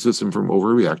 their immune system from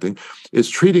overreacting, is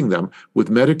treating them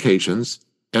with medications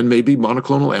and maybe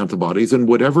monoclonal antibodies and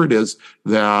whatever it is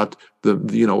that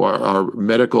our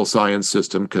medical science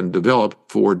system can develop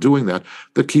for doing that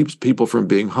keeps people from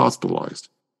being hospitalized.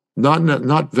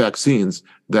 Not vaccines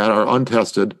that are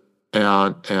untested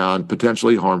and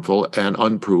potentially harmful and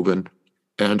unproven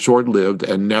and short-lived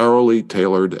and narrowly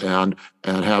tailored and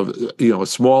have a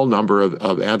small number of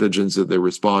antigens that they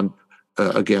respond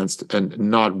against, and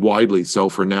not widely so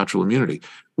for natural immunity.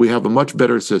 We have a much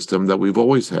better system that we've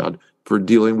always had for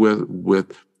dealing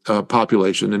with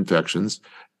population infections,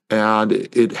 and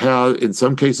it has, in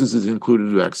some cases, it's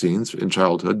included vaccines in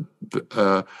childhood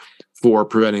for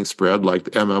preventing spread, like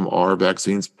MMR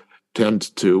vaccines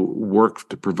tend to work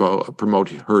to promote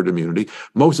herd immunity.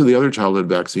 Most of the other childhood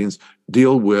vaccines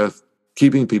deal with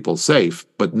keeping people safe,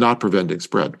 but not preventing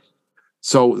spread.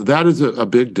 So that is a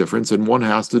big difference, and one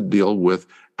has to deal with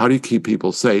how do you keep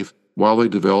people safe while they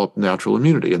develop natural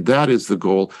immunity. And that is the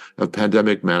goal of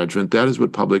pandemic management. That is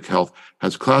what public health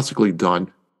has classically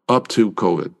done up to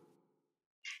COVID.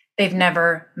 They've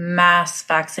never mass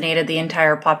vaccinated the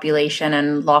entire population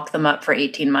and locked them up for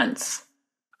 18 months.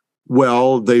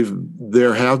 Well,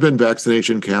 there have been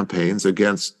vaccination campaigns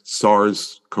against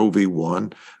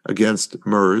SARS-CoV-1, against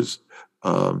MERS.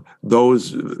 Those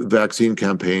vaccine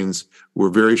campaigns were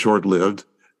very short-lived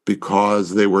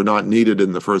because they were not needed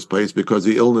in the first place, because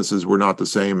the illnesses were not the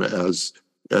same as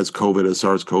COVID, as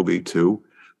SARS-CoV-2.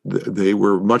 They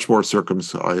were much more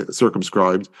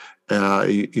circumscribed,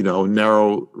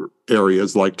 narrow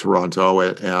areas like Toronto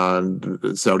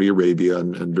and Saudi Arabia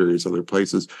and various other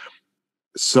places.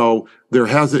 So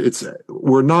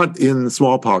we're not in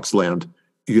smallpox land,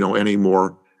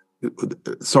 anymore.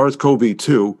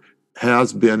 SARS-CoV-2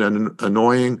 has been an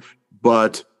annoying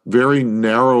but very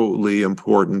narrowly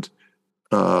important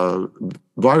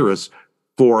virus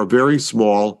for a very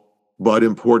small but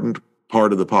important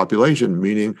part of the population,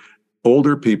 meaning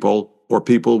older people or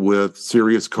people with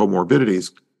serious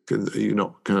comorbidities,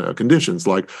 conditions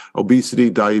like obesity,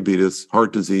 diabetes,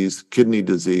 heart disease, kidney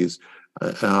disease,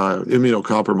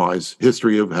 immunocompromise,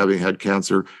 history of having had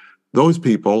cancer, Those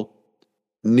people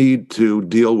need to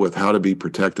deal with how to be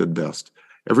protected best.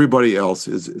 Everybody else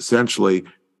is essentially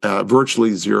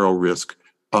virtually zero risk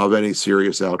of any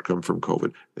serious outcome from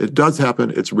COVID. It does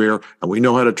happen, it's rare, and we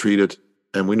know how to treat it,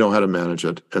 and we know how to manage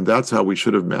it, and that's how we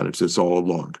should have managed this all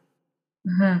along.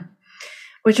 Mm-hmm.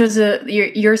 Which was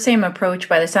your same approach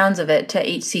by the sounds of it to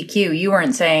HCQ. You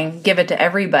weren't saying give it to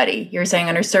everybody. You're saying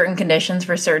under certain conditions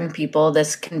for certain people,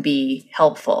 this can be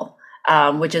helpful,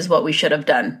 which is what we should have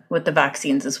done with the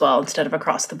vaccines as well, instead of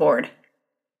across the board.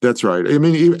 That's right. I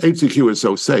mean, HCQ is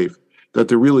so safe that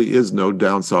there really is no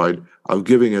downside of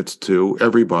giving it to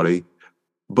everybody.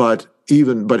 But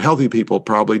healthy people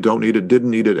probably don't need it,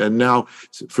 didn't need it. And now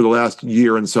for the last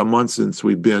year and some months since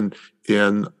we've been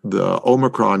in the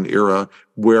Omicron era,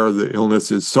 where the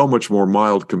illness is so much more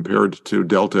mild compared to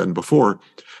Delta and before,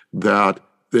 that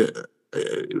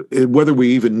whether we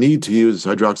even need to use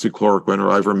hydroxychloroquine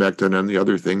or ivermectin and the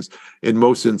other things, in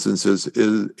most instances,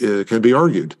 it can be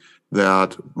argued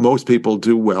that most people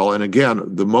do well. And again,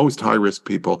 the most high-risk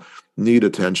people need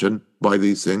attention by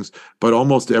these things, but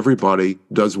almost everybody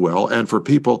does well. And for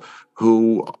people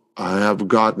who have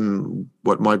gotten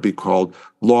what might be called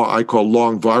I call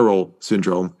long viral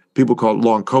syndrome. People call it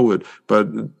long COVID, but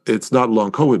it's not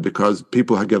long COVID because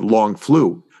people get long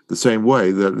flu the same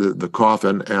way. The cough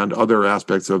and other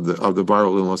aspects of the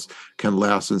viral illness can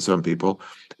last in some people.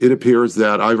 It appears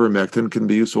that ivermectin can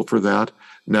be useful for that.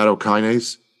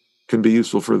 Nattokinase can be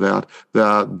useful for that.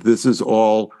 That this is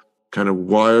all kind of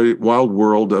wild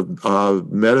world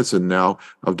of medicine now,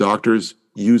 of doctors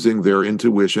using their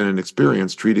intuition and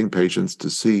experience treating patients to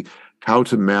see how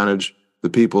to manage the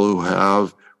people who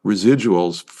have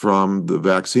residuals from the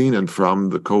vaccine and from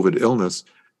the COVID illness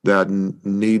that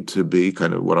need to be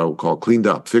kind of what I would call cleaned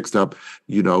up, fixed up,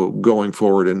 going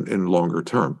forward in longer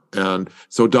term. And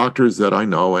so doctors that I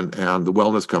know and the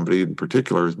wellness company in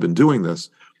particular has been doing this,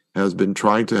 has been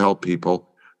trying to help people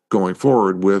going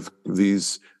forward with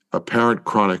these apparent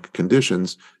chronic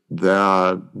conditions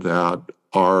that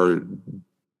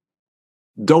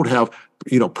don't have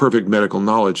perfect medical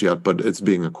knowledge yet, but it's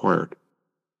being acquired.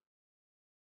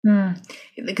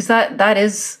 Because that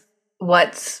is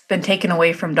what's been taken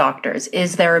away from doctors,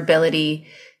 is their ability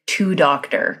to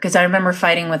doctor. Because I remember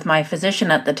fighting with my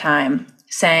physician at the time,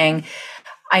 saying,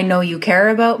 I know you care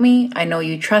about me, I know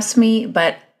you trust me,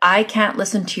 but I can't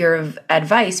listen to your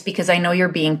advice because I know you're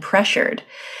being pressured.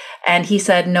 And he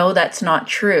said, no, that's not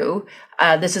true.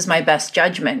 This is my best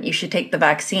judgment. You should take the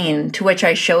vaccine, to which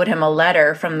I showed him a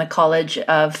letter from the College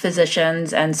of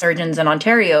Physicians and Surgeons in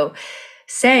Ontario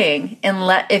saying,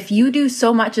 if you do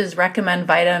so much as recommend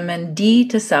vitamin D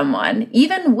to someone,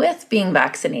 even with being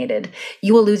vaccinated,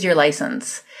 you will lose your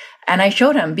license. And I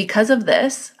showed him, because of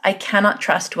this, I cannot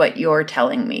trust what you're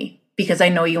telling me because I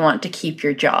know you want to keep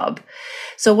your job.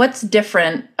 So what's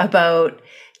different about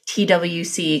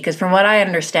TWC? Because from what I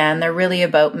understand, they're really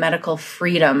about medical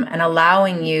freedom and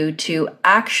allowing you to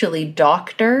actually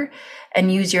doctor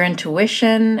and use your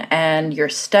intuition and your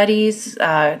studies.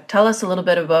 Tell us a little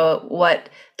bit about what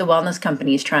the wellness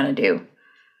company is trying to do.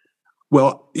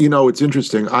 Well, it's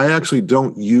interesting. I actually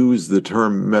don't use the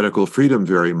term medical freedom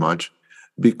very much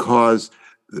because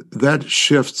that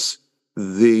shifts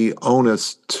the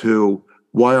onus to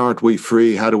why aren't we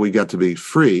free? How do we get to be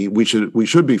free? We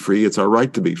should be free. It's our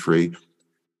right to be free.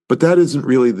 But that isn't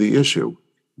really the issue.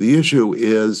 The issue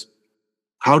is,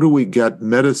 how do we get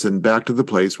medicine back to the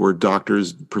place where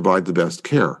doctors provide the best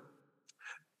care?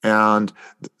 And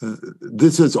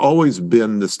this has always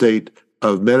been the state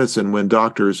of medicine when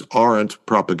doctors aren't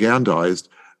propagandized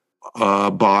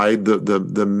by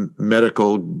the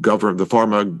medical government, the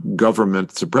pharma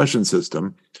government suppression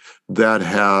system that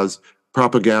has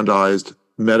propagandized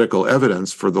medical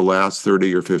evidence for the last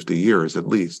 30 or 50 years at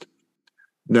least.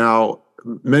 Now,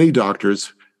 many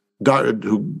doctors go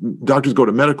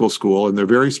to medical school, and they're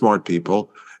very smart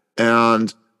people,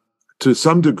 and to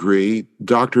some degree,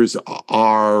 doctors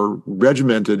are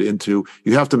regimented into,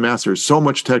 you have to master so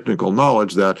much technical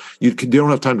knowledge that you don't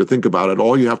have time to think about it.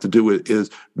 All you have to do is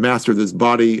master this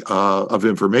body of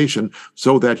information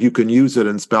so that you can use it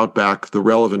and spout back the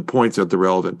relevant points at the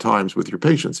relevant times with your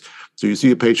patients. So you see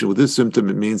a patient with this symptom,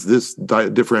 it means this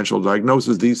differential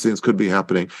diagnosis, these things could be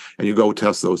happening, and you go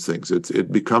test those things.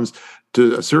 It becomes,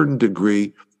 to a certain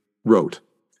degree, rote,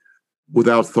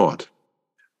 without thought.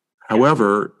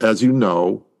 However, as you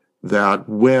know, that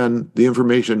when the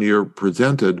information you're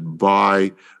presented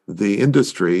by the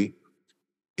industry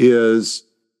is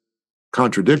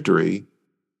contradictory,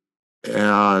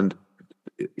 and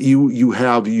you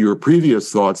have your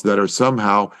previous thoughts that are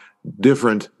somehow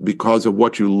different because of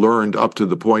what you learned up to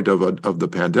the point of the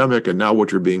pandemic, and now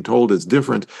what you're being told is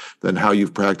different than how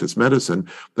you've practiced medicine,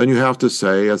 then you have to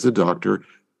say, as a doctor,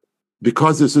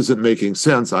 because this isn't making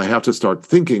sense, I have to start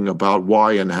thinking about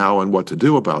why and how and what to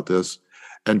do about this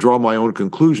and draw my own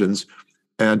conclusions.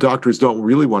 And doctors don't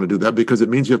really want to do that because it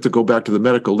means you have to go back to the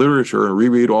medical literature and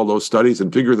reread all those studies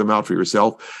and figure them out for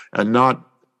yourself and not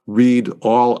read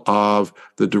all of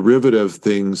the derivative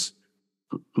things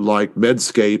like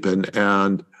Medscape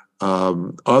and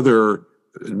other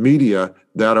media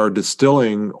that are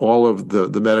distilling all of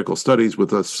the medical studies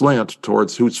with a slant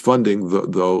towards who's funding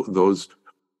those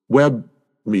web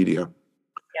media.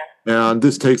 Yeah. And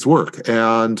this takes work.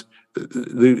 And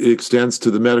it extends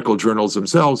to the medical journals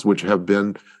themselves, which have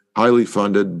been highly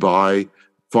funded by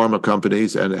pharma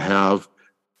companies and have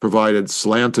provided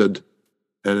slanted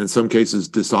and in some cases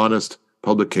dishonest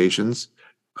publications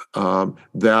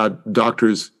that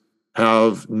doctors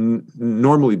have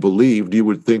normally believed. You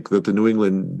would think that the New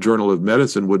England Journal of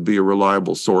Medicine would be a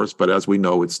reliable source, but as we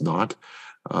know, it's not.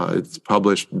 It's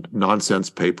published nonsense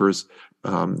papers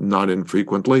not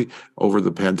infrequently over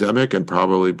the pandemic and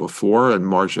probably before. And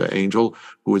Marcia Angel,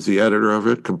 who was the editor of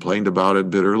it, complained about it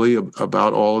bitterly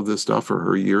about all of this stuff for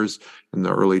her years in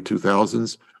the early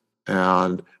 2000s.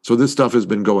 And so this stuff has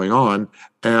been going on.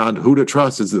 And who to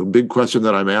trust is the big question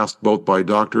that I'm asked both by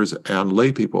doctors and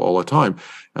lay people all the time.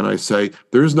 And I say,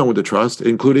 there is no one to trust,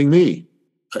 including me.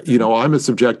 You know, I'm a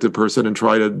subjective person and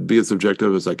try to be as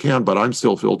subjective as I can, but I'm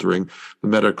still filtering the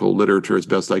medical literature as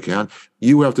best I can.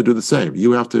 You have to do the same.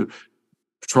 You have to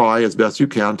try as best you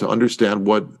can to understand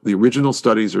what the original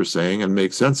studies are saying and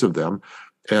make sense of them.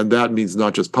 And that means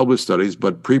not just published studies,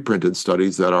 but pre-printed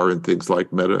studies that are in things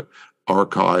like Meta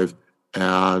Archive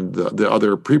and the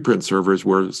other preprint servers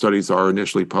where studies are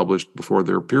initially published before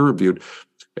they're peer-reviewed.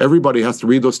 Everybody has to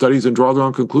read those studies and draw their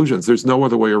own conclusions. There's no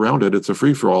other way around it. It's a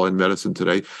free-for-all in medicine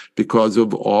today because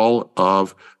of all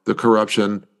of the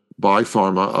corruption by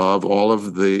pharma, of all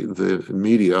of the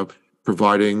media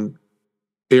providing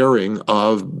airing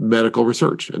of medical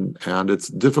research. And it's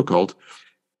difficult.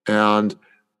 And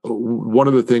one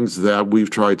of the things that we've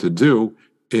tried to do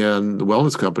in the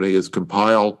Wellness Company is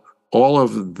compile all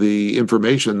of the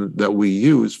information that we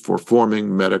use for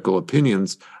forming medical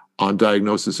opinions on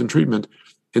diagnosis and treatment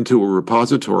into a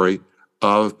repository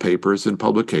of papers and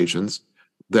publications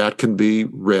that can be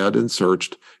read and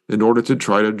searched in order to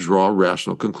try to draw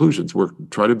rational conclusions. We're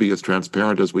trying to be as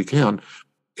transparent as we can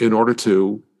in order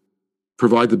to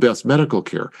provide the best medical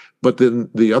care. But then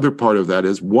the other part of that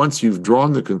is once you've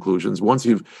drawn the conclusions, once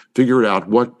you've figured out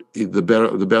what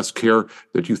the best care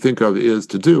that you think of is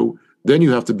to do, then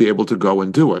you have to be able to go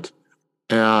and do it.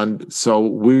 And so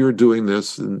we're doing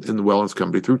this in the Wellness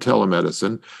Company through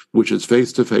telemedicine, which is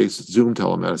face-to-face Zoom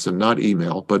telemedicine, not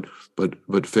email, but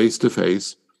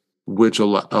face-to-face, which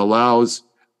allows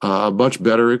a much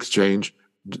better exchange,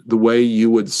 the way you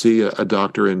would see a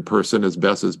doctor in person as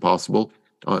best as possible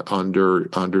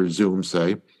under Zoom,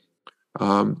 say.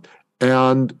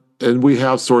 And we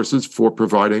have sources for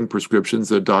providing prescriptions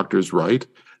that doctors write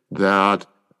that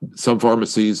some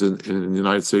pharmacies in the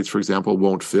United States, for example,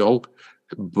 won't fill,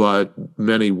 but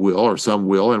many will, or some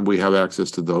will, and we have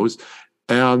access to those.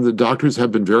 And the doctors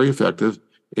have been very effective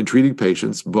in treating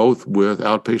patients, both with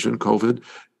outpatient COVID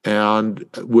and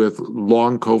with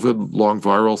long COVID, long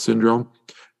viral syndrome,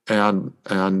 and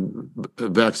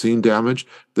vaccine damage.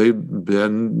 They've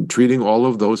been treating all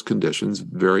of those conditions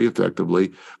very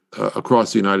effectively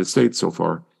across the United States so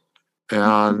far.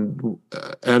 And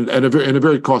in a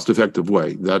very cost-effective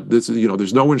way. That this is,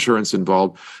 there's no insurance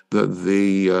involved.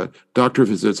 The doctor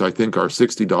visits, I think, are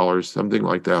 $60, something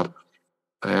like that,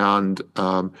 and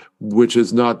which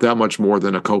is not that much more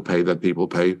than a copay that people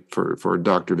pay for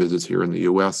doctor visits here in the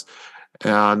U.S.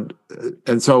 And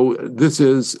so this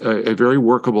is a very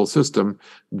workable system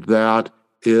that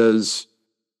is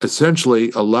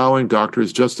essentially allowing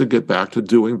doctors just to get back to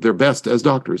doing their best as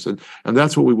doctors. And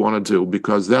that's what we want to do,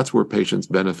 because that's where patients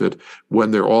benefit when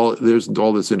there's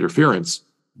all this interference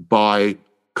by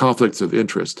conflicts of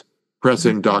interest,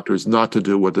 pressing doctors not to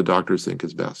do what the doctors think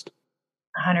is best.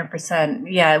 100%.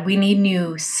 Yeah, we need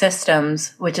new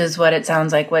systems, which is what it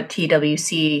sounds like what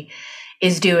TWC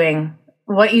is doing.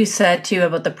 What you said too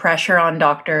about the pressure on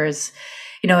doctors,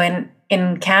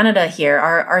 in Canada here,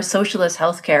 our socialist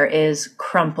healthcare is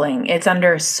crumpling. It's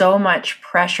under so much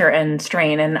pressure and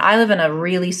strain. And I live in a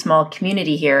really small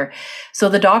community here. So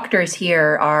the doctors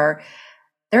here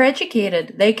they're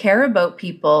educated. They care about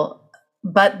people,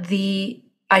 but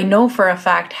I know for a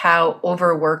fact how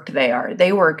overworked they are.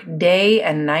 They work day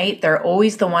and night. They're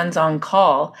always the ones on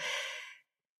call.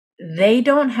 they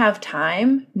don't have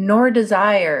time nor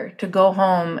desire to go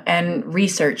home and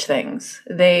research things.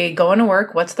 They go into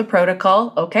work. What's the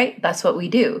protocol? Okay, that's what we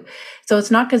do. So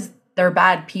it's not because they're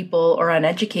bad people or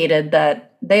uneducated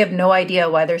that they have no idea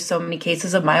why there's so many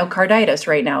cases of myocarditis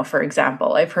right now, for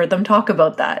example. I've heard them talk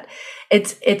about that.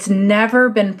 It's never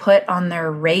been put on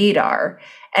their radar.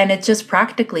 And it's just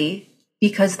practically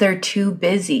because they're too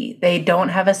busy. They don't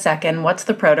have a second. What's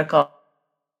the protocol?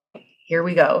 Here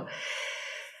we go.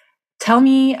 Tell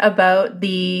me about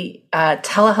the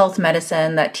telehealth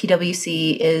medicine that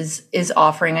TWC is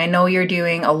offering. I know you're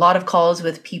doing a lot of calls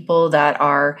with people that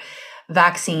are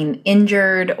vaccine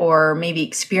injured or maybe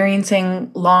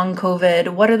experiencing long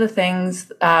COVID. What are the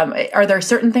things? Are there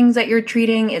certain things that you're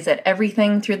treating? Is it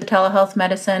everything through the telehealth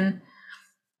medicine?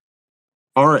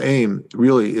 Our aim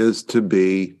really is to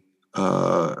be,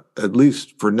 at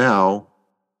least for now,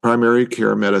 primary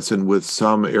care medicine with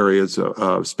some areas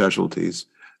of specialties.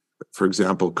 For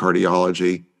example,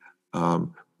 cardiology.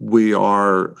 We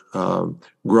are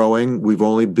growing. We've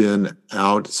only been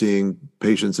out seeing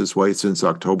patients this way since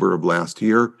October of last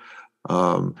year.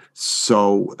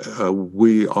 So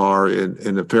we are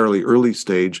in a fairly early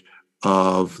stage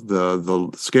of the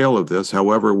scale of this.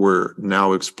 However, we're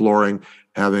now exploring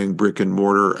having brick and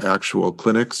mortar actual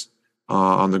clinics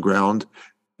on the ground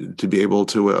to be able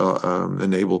to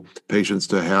enable patients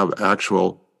to have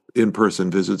actual in-person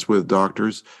visits with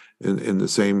doctors in the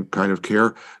same kind of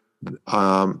care.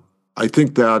 I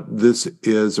think that this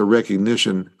is a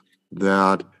recognition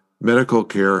that medical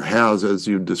care has, as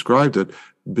you described it,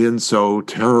 been so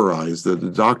terrorized that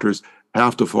the doctors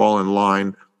have to fall in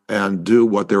line and do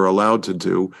what they're allowed to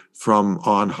do from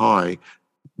on high,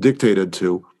 dictated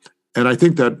to. And I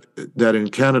think that in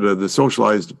Canada, the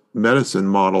socialized medicine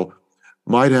model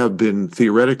might have been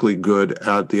theoretically good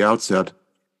at the outset,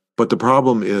 but the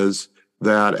problem is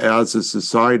that as a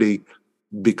society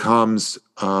becomes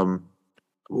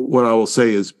what I will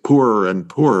say is poorer and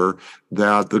poorer,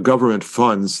 that the government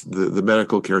funds the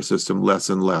medical care system less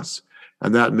and less.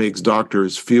 And that makes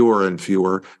doctors fewer and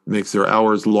fewer, makes their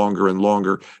hours longer and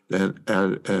longer,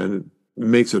 and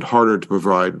makes it harder to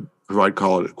provide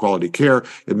quality care.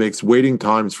 It makes waiting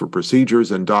times for procedures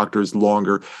and doctors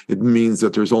longer. It means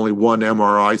that there's only one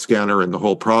MRI scanner in the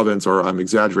whole province, or I'm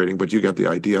exaggerating, but you get the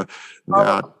idea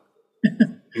that,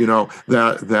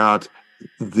 that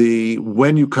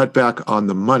when you cut back on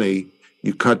the money,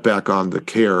 you cut back on the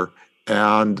care.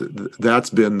 And that's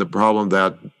been the problem,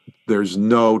 that there's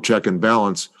no check and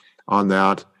balance on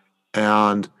that.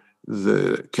 And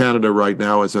the Canada right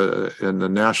now and the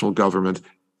national government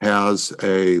has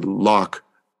a lock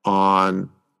on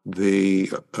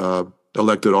the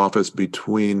elected office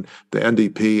between the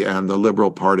NDP and the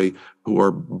Liberal Party, who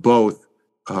are both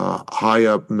high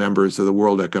up members of the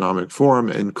World Economic Forum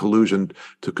in collusion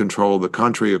to control the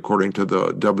country, according to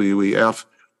the WEF.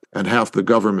 And half the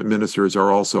government ministers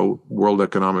are also World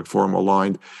Economic Forum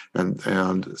aligned.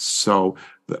 And so,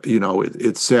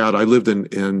 it's sad. I lived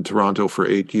in Toronto for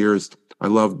 8 years. I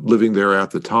loved living there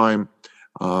at the time.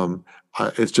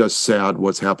 It's just sad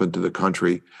what's happened to the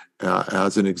country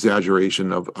as an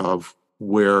exaggeration of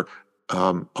where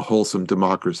a wholesome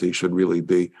democracy should really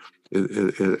be.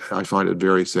 I find it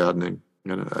very saddening.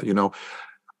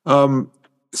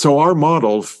 So our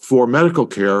model for medical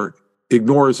care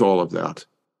ignores all of that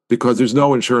because there's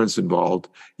no insurance involved.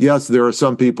 Yes, there are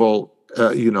some people,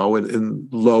 in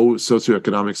low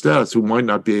socioeconomic status who might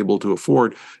not be able to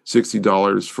afford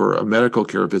 $60 for a medical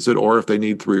care visit, or if they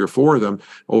need 3 or 4 of them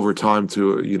over time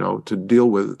to deal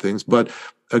with things. But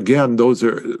again, those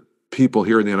are people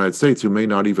here in the United States who may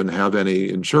not even have any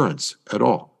insurance at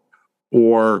all.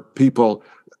 Or people,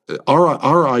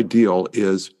 our ideal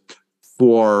is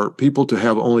for people to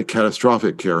have only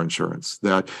catastrophic care insurance,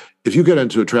 that if you get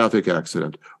into a traffic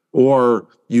accident or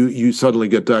you suddenly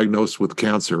get diagnosed with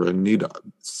cancer and need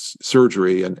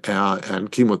surgery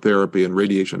and chemotherapy and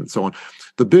radiation and so on,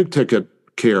 the big ticket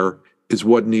care is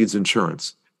what needs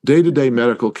insurance. Day-to-day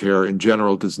medical care in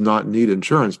general does not need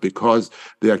insurance because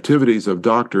the activities of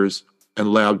doctors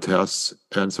and lab tests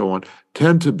and so on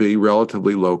tend to be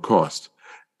relatively low cost.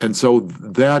 And so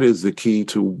that is the key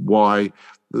to why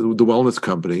the wellness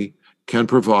company can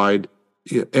provide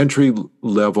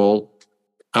entry-level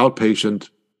outpatient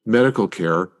medical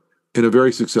care in a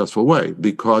very successful way,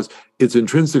 because it's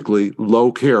intrinsically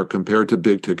low care compared to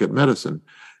big-ticket medicine.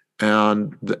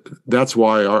 And that's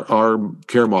why our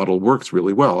care model works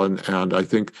really well. And I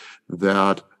think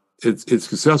that it's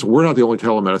successful. We're not the only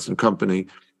telemedicine company,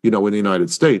 in the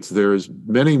United States. There's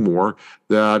many more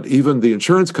that even the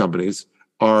insurance companies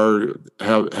have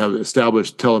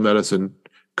established telemedicine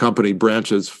company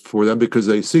branches for them because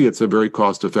they see it's a very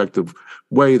cost-effective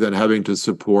way than having to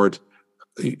support,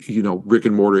 brick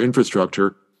and mortar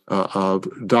infrastructure of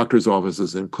doctors'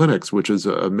 offices and clinics, which is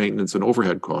a maintenance and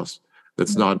overhead cost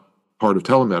that's not part of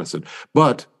telemedicine.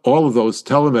 But all of those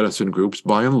telemedicine groups,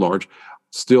 by and large,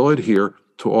 still adhere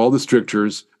to all the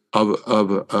strictures of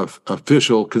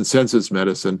official consensus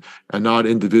medicine and not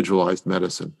individualized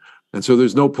medicine. And so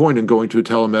there's no point in going to a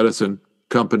telemedicine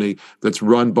company that's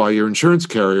run by your insurance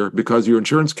carrier because your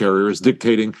insurance carrier is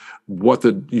dictating what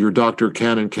your doctor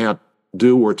can and can't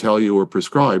do or tell you or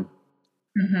prescribe.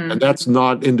 Mm-hmm. And that's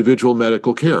not individual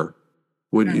medical care.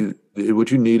 What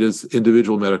you need is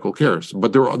individual medical care.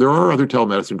 But there are other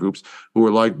telemedicine groups who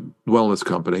are like Wellness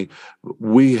Company.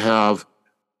 We have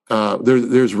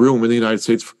there's room in the United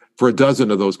States for a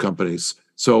dozen of those companies.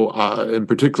 So in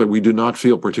particular, we do not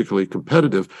feel particularly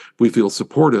competitive. We feel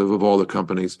supportive of all the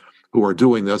companies who are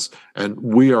doing this, and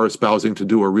we are espousing to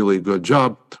do a really good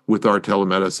job with our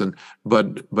telemedicine,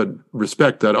 but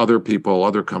respect that other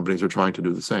companies are trying to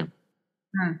do the same.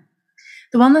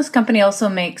 The Wellness Company also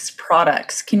makes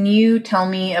products. Can you tell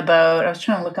me about, I was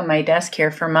trying to look on my desk here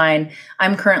for mine.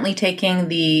 I'm currently taking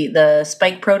the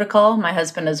Spike protocol, my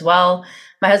husband as well.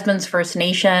 My husband's First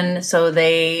Nation, so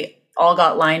they all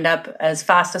got lined up as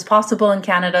fast as possible in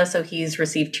Canada, so he's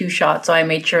received 2 shots, so I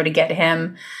made sure to get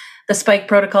him the Spike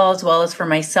protocol as well as for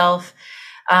myself.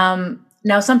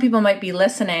 Now, some people might be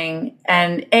listening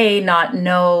and not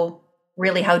know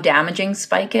really how damaging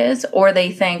Spike is, or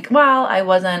they think, well, I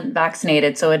wasn't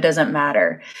vaccinated, so it doesn't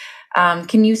matter.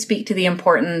 Can you speak to the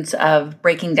importance of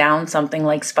breaking down something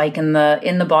like Spike in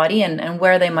the body and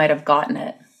where they might have gotten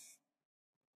it?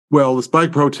 Well, the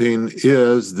spike protein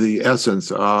is the essence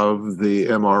of the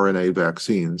mRNA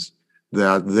vaccines,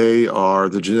 that they are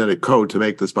the genetic code to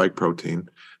make the spike protein.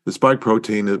 The spike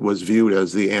protein, it was viewed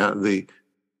as the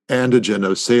antigen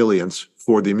of salience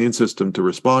for the immune system to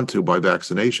respond to by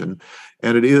vaccination.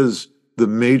 And it is the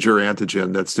major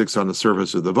antigen that sticks on the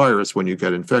surface of the virus when you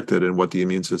get infected and what the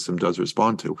immune system does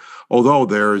respond to. Although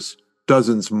there's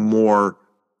dozens more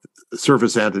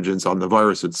surface antigens on the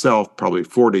virus itself, probably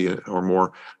 40 or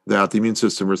more, that the immune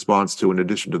system responds to in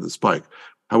addition to the spike.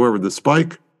 However, the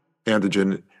spike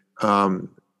antigen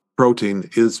protein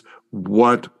is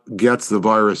what gets the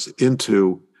virus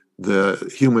into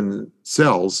the human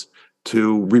cells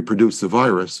to reproduce the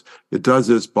virus. It does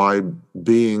this by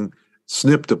being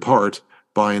snipped apart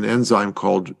by an enzyme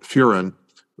called furin,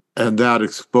 and that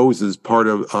exposes part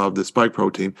of the spike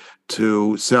protein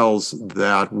to cells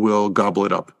that will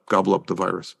gobble up the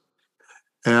virus.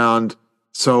 And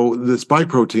so the spike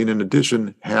protein, in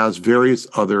addition, has various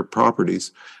other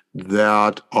properties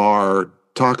that are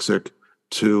toxic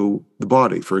to the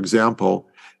body. For example,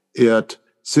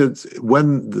 since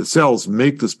when the cells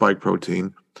make the spike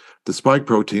protein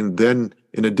then,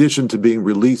 in addition to being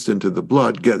released into the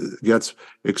blood, gets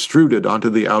extruded onto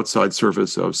the outside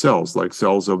surface of cells, like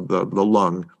cells of the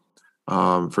lung,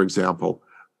 for example,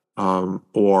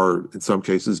 or in some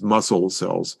cases muscle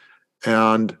cells,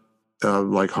 and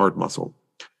like heart muscle.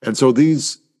 And so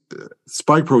these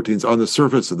spike proteins on the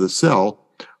surface of the cell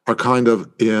are kind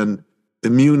of in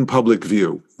immune public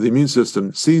view. The immune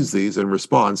system sees these and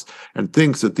responds and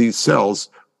thinks that these cells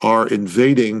are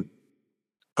invading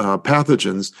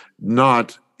pathogens,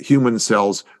 not human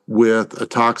cells with a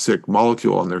toxic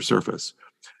molecule on their surface.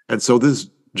 And so this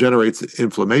generates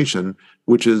inflammation,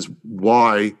 which is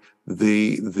why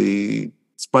the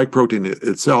spike protein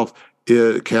itself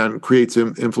can create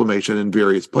inflammation in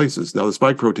various places. Now, the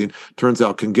spike protein, turns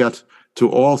out, can get to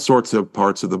all sorts of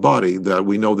parts of the body. That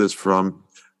we know this from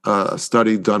a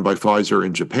study done by Pfizer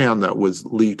in Japan that was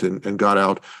leaked and got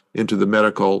out into the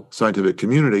medical scientific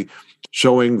community,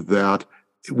 showing that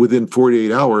within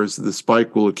 48 hours, the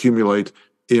spike will accumulate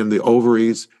in the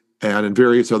ovaries and in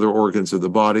various other organs of the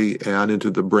body and into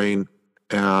the brain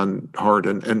and heart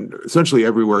and essentially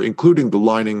everywhere, including the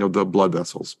lining of the blood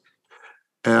vessels.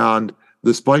 And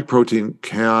the spike protein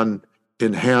can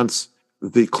enhance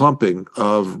the clumping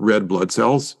of red blood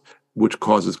cells, which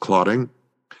causes clotting.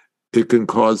 It can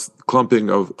cause clumping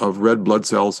of red blood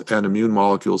cells and immune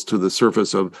molecules to the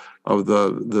surface of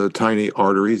the tiny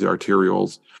arteries,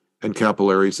 arterioles, and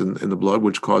capillaries in the blood,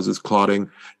 which causes clotting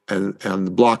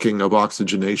and blocking of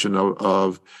oxygenation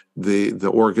of the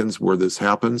organs where this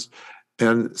happens.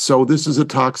 And so this is a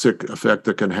toxic effect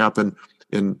that can happen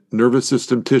in nervous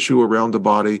system tissue around the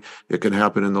body. It can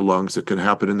happen in the lungs. It can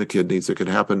happen in the kidneys. It can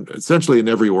happen essentially in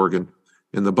every organ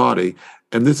in the body.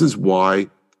 And this is why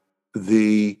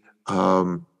the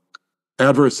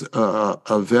adverse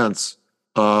events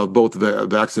of both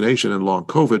vaccination and long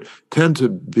COVID tend to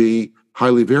be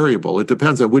highly variable. It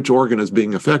depends on which organ is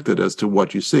being affected as to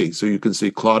what you see. So you can see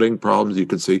clotting problems, you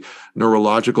can see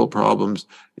neurological problems,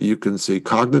 you can see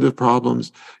cognitive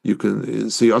problems, you can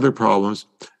see other problems,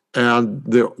 and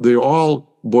they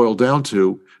all boil down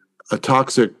to a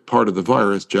toxic part of the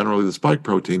virus, generally the spike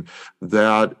protein,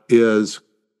 that is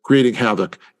creating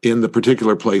havoc in the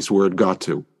particular place where it got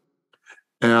to.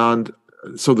 And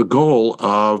so the goal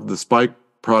of the spike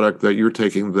product that you're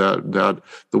taking, that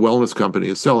the wellness company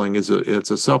is selling, it's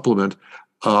a supplement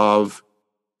of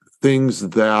things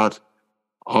that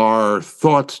are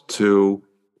thought to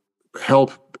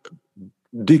help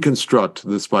deconstruct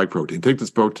the spike protein, take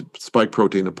the spike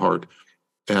protein apart,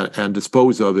 and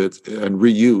dispose of it and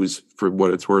reuse, for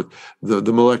what it's worth,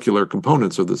 the molecular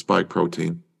components of the spike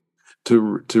protein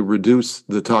to reduce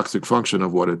the toxic function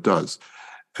of what it does.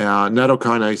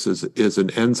 Nattokinase is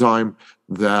an enzyme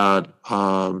that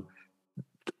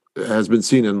has been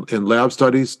seen in lab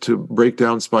studies to break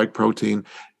down spike protein.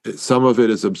 Some of it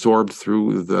is absorbed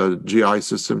through the GI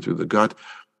system, through the gut,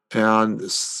 and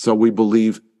so we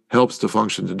believe helps to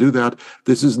function to do that.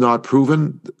 This is not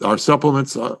proven. Our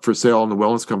supplements for sale in the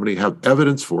wellness company have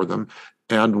evidence for them,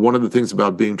 and one of the things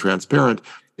about being transparent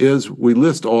is we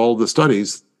list all the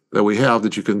studies that we have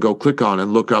that you can go click on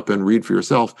and look up and read for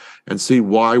yourself and see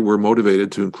why we're motivated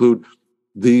to include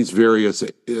these various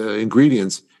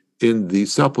ingredients in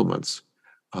these supplements.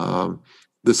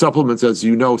 The supplements, as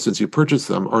you know, since you purchased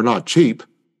them, are not cheap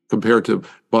compared to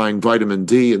buying vitamin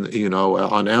D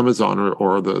on Amazon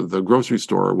or the grocery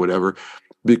store or whatever,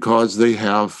 because they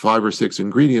have 5 or 6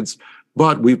 ingredients,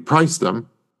 but we've priced them.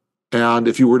 And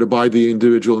if you were to buy the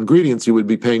individual ingredients, you would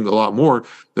be paying a lot more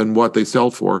than what they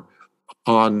sell for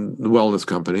on the wellness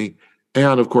company.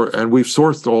 And of course, and we've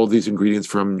sourced all these ingredients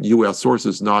from US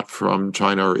sources, not from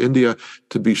China or India,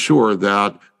 to be sure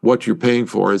that what you're paying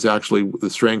for is actually the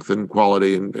strength and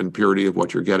quality and purity of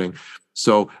what you're getting.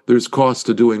 So there's cost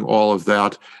to doing all of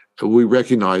that. We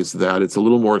recognize that it's a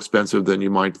little more expensive than you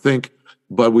might think,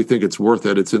 but we think it's worth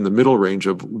it. It's in the middle range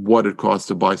of what it costs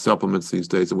to buy supplements these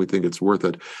days, and we think it's worth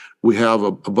it. We have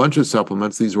a bunch of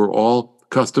supplements. These were all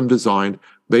custom designed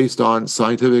based on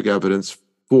scientific evidence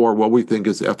for what we think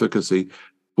is efficacy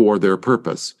for their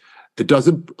purpose. It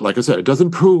doesn't, like I said, it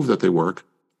doesn't prove that they work.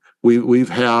 We've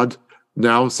had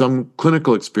now some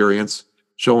clinical experience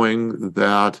showing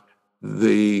that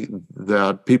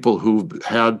that people who've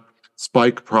had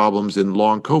spike problems in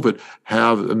long COVID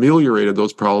have ameliorated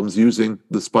those problems using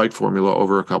the spike formula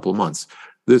over a couple of months.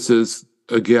 This is,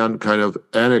 again, kind of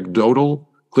anecdotal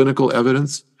clinical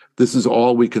evidence. This is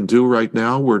all we can do right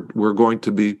now. We're going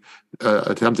to be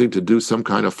attempting to do some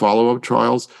kind of follow-up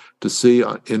trials to see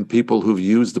in people who've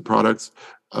used the products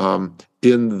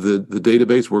in the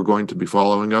database. We're going to be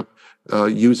following up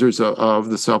users of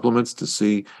the supplements to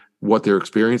see what their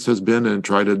experience has been and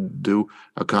try to do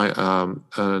a kind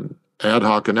an ad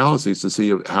hoc analysis to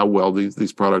see how well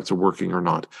these products are working or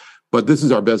not. But this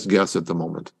is our best guess at the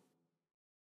moment.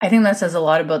 I think that says a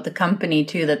lot about the company,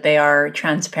 too, that they are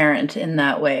transparent in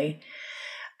that way.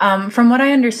 From what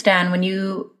I understand, when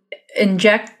you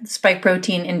inject spike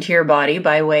protein into your body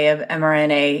by way of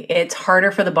mRNA, it's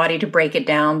harder for the body to break it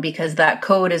down because that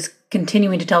code is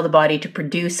continuing to tell the body to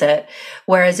produce it.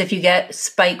 Whereas if you get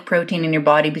spike protein in your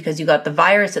body because you got the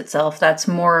virus itself, that's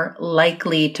more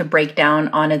likely to break down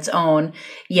on its own,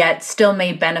 yet still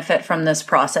may benefit from this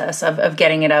process of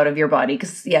getting it out of your body.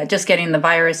 Because, just getting the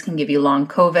virus can give you long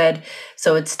COVID.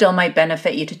 So it still might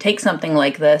benefit you to take something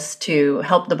like this to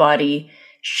help the body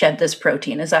shed this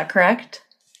protein. Is that correct?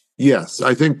 Yes,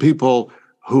 I think people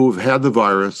who've had the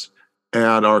virus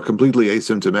and are completely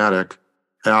asymptomatic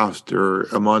after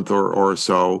a month or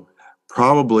so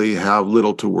probably have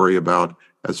little to worry about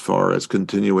as far as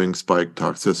continuing spike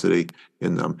toxicity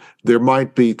in them. There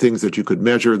might be things that you could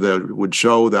measure that would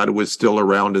show that it was still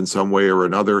around in some way or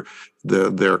another.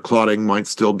 Their clotting might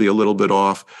still be a little bit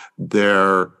off.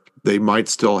 They might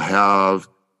still have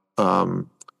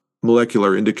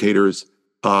molecular indicators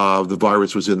of the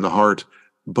virus was in the heart,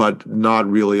 but not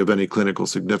really of any clinical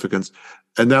significance.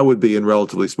 And that would be in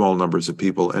relatively small numbers of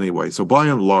people anyway. So by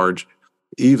and large,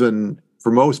 even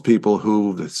for most people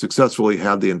who successfully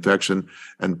had the infection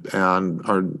and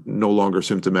are no longer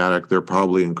symptomatic, they're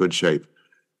probably in good shape.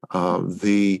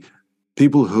 The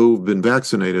people who've been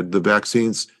vaccinated, the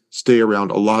vaccines stay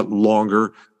around a lot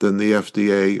longer than the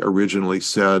FDA originally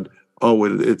said. Oh,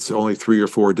 it's only 3 or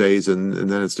 4 days and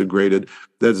then it's degraded.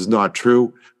 That is not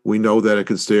true. We know that it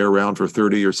can stay around for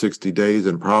 30 or 60 days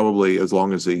and probably as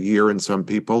long as a year in some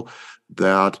people,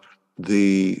 that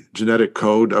the genetic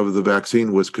code of the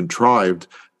vaccine was contrived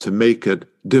to make it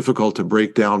difficult to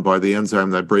break down by the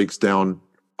enzyme that breaks down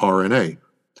RNA.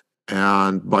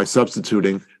 and by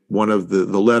substituting one of the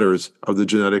letters of the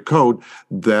genetic code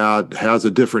that has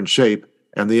a different shape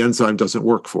and the enzyme doesn't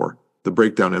work for. The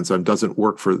breakdown enzyme doesn't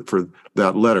work for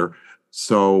that letter.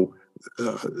 So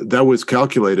that was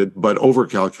calculated, but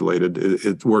over-calculated.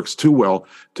 It works too well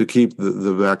to keep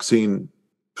the vaccine,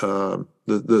 the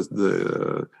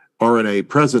RNA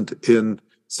present in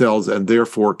cells, and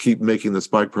therefore keep making the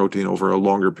spike protein over a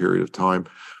longer period of time.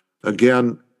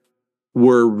 Again,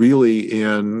 we're really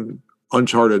in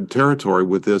uncharted territory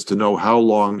with this to know how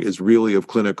long is really of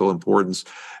clinical importance.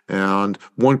 And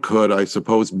one could, I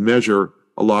suppose, measure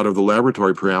a lot of the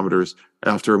laboratory parameters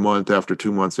after a month, after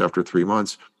 2 months, after 3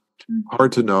 months.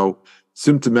 Hard to know.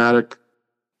 Symptomatic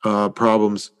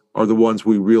problems are the ones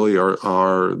we really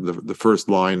are the first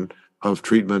line of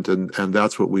treatment, and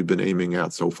that's what we've been aiming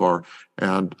at so far.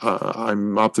 And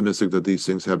I'm optimistic that these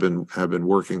things have been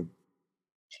working.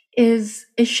 Is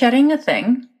shedding a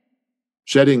thing?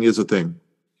 Shedding is a thing.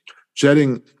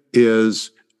 Shedding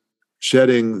is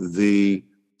shedding the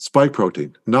spike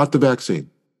protein, not the vaccine.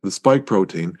 The spike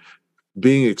protein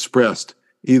being expressed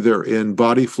either in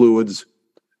body fluids,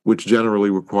 which generally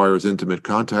requires intimate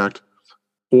contact,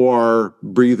 or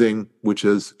breathing, which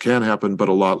can happen but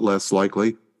a lot less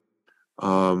likely,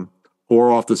 or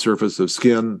off the surface of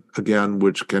skin, again,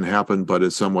 which can happen but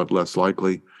is somewhat less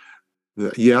likely.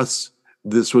 Yes,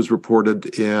 this was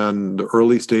reported in the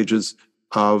early stages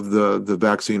of the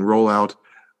vaccine rollout.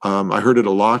 I heard it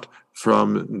a lot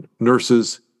from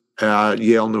nurses at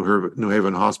Yale New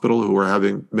Haven Hospital who were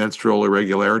having menstrual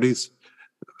irregularities,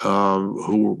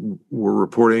 who were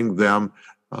reporting them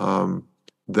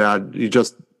that it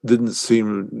just didn't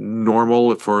seem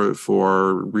normal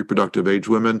for reproductive age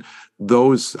women.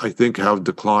 Those, I think, have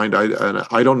declined.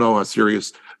 I don't know how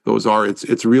serious those are.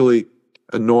 It's really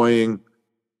annoying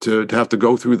to have to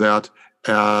go through that,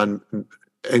 and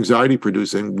anxiety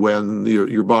producing when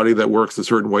your body that works a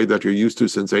certain way that you're used to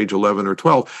since age 11 or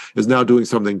 12 is now doing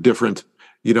something different,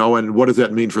 and what does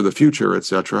that mean for the future, et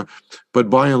cetera.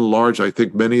 But by and large, I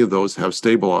think many of those have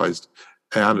stabilized,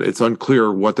 and it's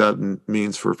unclear what that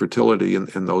means for fertility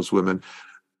in those women.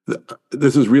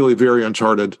 This is really very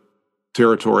uncharted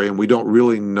territory, and we don't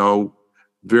really know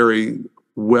very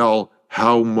well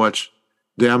how much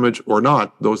damage or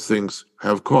not those things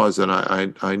have caused. And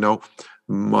I know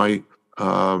my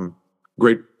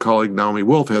great colleague Naomi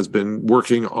Wolf has been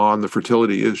working on the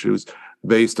fertility issues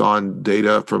based on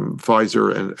data from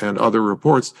Pfizer and other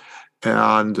reports.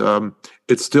 And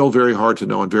it's still very hard to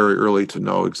know and very early to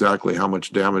know exactly how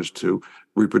much damage to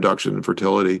reproduction and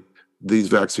fertility these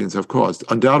vaccines have caused.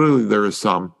 Undoubtedly, there is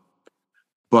some,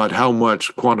 but how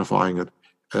much, quantifying it,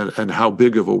 and how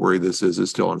big of a worry this is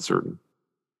still uncertain.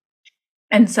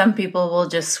 And some people will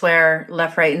just swear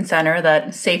left, right, and center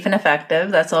that safe and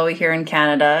effective. That's all we hear in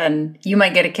Canada. And you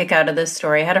might get a kick out of this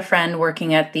story. I had a friend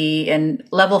working at in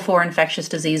level 4 infectious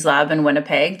disease lab in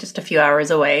Winnipeg, just a few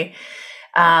hours away.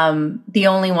 The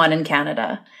only one in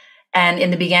Canada. And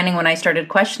in the beginning, when I started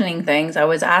questioning things, I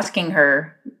was asking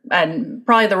her, and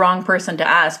probably the wrong person to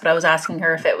ask, but I was asking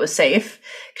her if it was safe.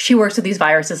 She works with these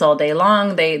viruses all day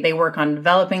long. They work on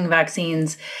developing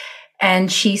vaccines.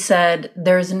 And she said,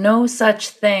 there's no such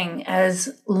thing as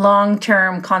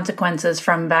long-term consequences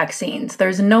from vaccines.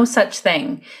 There's no such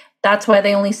thing. That's why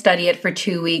they only study it for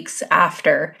 2 weeks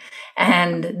after.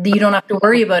 And you don't have to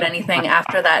worry about anything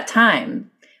after that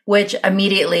time, which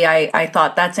immediately I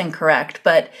thought that's incorrect.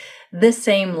 But this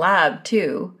same lab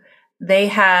too, they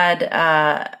had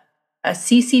a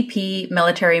CCP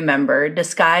military member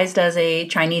disguised as a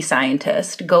Chinese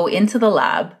scientist go into the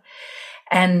lab.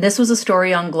 And this was a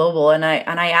story on Global, and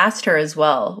I asked her as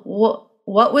well,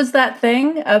 what was that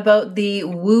thing about the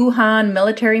Wuhan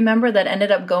military member that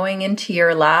ended up going into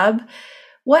your lab?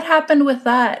 What happened with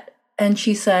that? And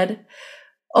she said,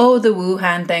 oh, the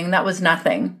Wuhan thing, that was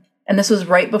nothing. And this was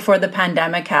right before the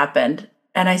pandemic happened.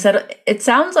 And I said, it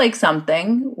sounds like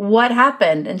something. What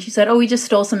happened? And she said, oh, we just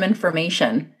stole some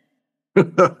information.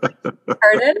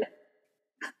 Pardon?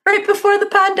 Right before the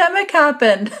pandemic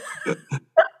happened.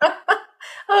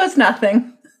 Oh, it's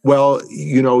nothing. Well,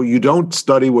 you don't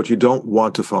study what you don't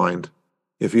want to find.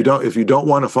 If you don't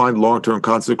want to find long-term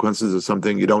consequences of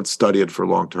something, you don't study it for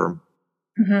long-term.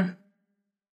 Mm-hmm.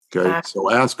 Okay, so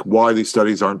ask why these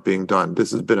studies aren't being done.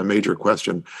 This has been a major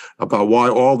question about why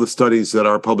all the studies that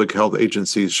our public health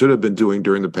agencies should have been doing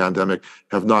during the pandemic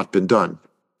have not been done,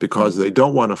 because they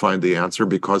don't want to find the answer,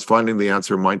 because finding the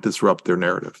answer might disrupt their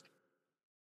narrative.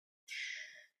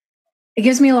 It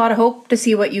gives me a lot of hope to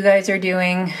see what you guys are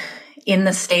doing in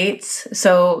the States.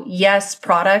 So yes,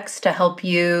 products to help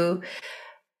you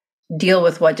deal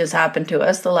with what just happened to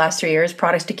us the last 3 years,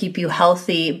 products to keep you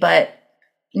healthy, but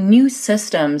new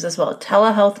systems as well,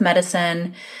 telehealth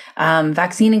medicine,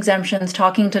 vaccine exemptions,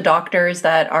 talking to doctors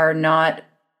that are not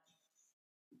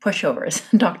pushovers,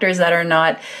 doctors that are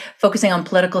not focusing on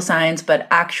political science, but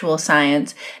actual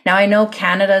science. Now, I know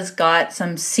Canada's got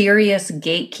some serious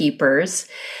gatekeepers,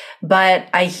 but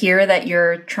I hear that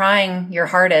you're trying your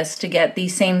hardest to get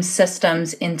these same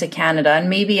systems into Canada.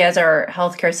 And maybe as our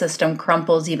healthcare system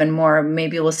crumples even more,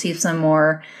 maybe we'll see some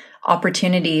more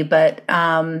opportunity. But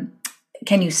can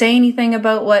you say anything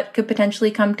about what could potentially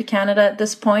come to Canada at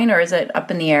this point, or is it up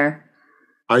in the air?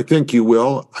 I think you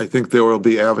will. I think there will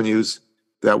be avenues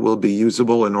that will be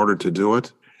usable in order to do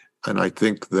it. And I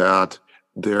think that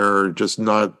they're just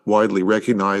not widely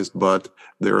recognized, but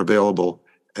they're available.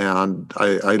 And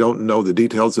I don't know the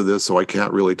details of this, so I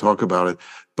can't really talk about it.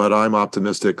 But I'm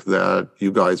optimistic that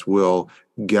you guys will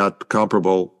get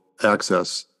comparable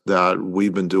access that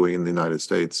we've been doing in the United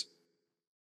States.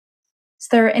 Is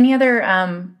there any other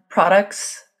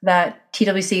products that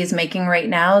TWC is making right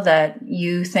now that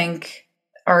you think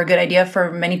are a good idea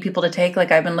for many people to take?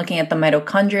 Like, I've been looking at the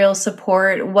mitochondrial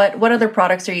support. What other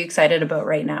products are you excited about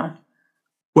right now?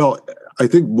 Well, I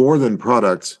think more than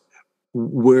products,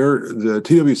 where the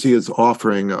TWC is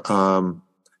offering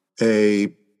a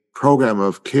program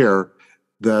of care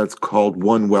that's called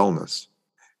One Wellness.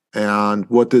 And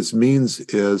what this means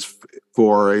is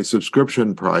for a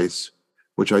subscription price,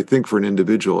 which I think for an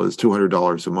individual is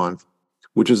 $200 a month,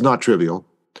 which is not trivial,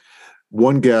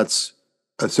 one gets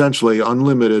essentially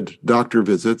unlimited doctor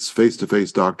visits,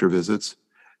 face-to-face doctor visits,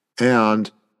 and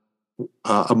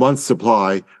a month's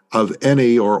supply of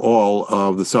any or all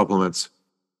of the supplements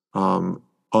on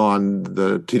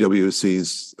the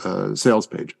TWC's sales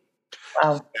page.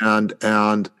 Wow.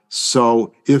 And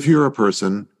so if you're a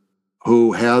person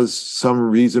who has some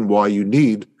reason why you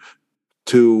need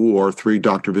 2 or 3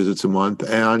 doctor visits a month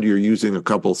and you're using a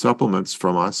couple supplements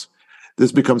from us,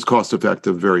 this becomes cost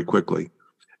effective very quickly.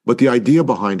 But the idea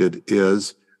behind it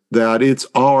is that it's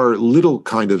our little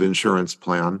kind of insurance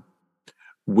plan,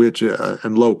 which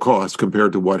and low cost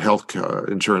compared to what health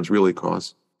insurance really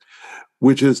costs,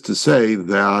 which is to say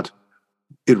that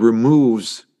it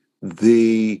removes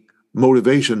the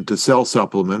motivation to sell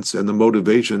supplements and the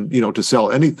motivation, to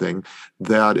sell anything,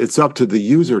 that it's up to the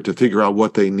user to figure out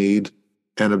what they need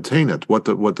and obtain it. What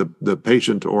the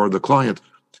patient or the client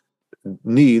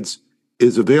needs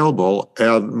is available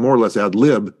more or less ad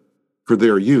lib for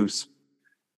their use,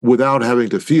 without having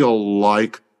to feel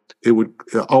like it would,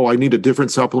 I need a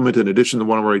different supplement in addition to the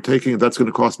one I'm already taking. That's going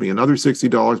to cost me another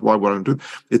 $60. Why would I do?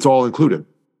 It's all included.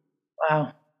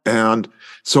 Wow. And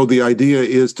so the idea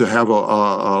is to have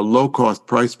a low-cost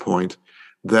price point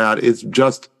that is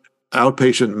just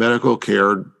outpatient medical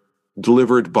care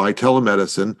delivered by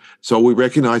telemedicine. So we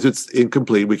recognize it's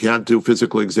incomplete. We can't do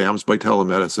physical exams by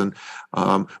telemedicine.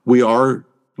 We are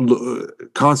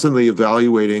constantly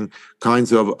evaluating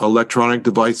kinds of electronic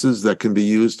devices that can be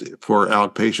used for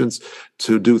outpatients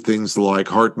to do things like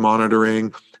heart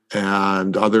monitoring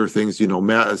and other things,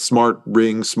 smart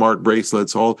rings, smart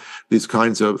bracelets, all these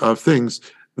kinds of things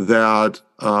that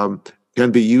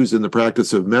can be used in the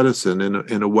practice of medicine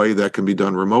in a way that can be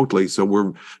done remotely. So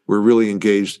we're really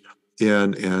engaged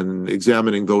in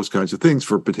examining those kinds of things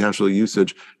for potential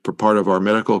usage for part of our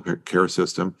medical care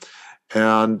system.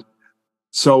 And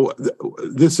so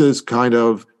this is kind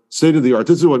of state of the art.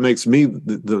 This is what makes me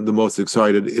the most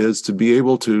excited, is to be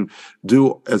able to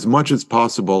do as much as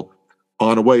possible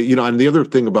on a way, and the other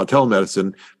thing about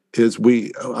telemedicine is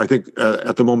I think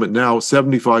at the moment now,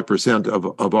 75%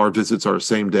 of our visits are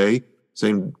same day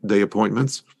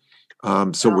appointments.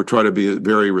 So we're trying to be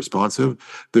very responsive.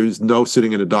 There's no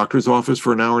sitting in a doctor's office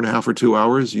for an hour and a half or 2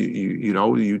 hours.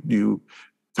 You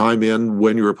time in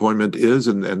when your appointment is,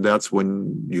 and that's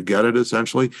when you get it,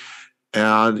 essentially.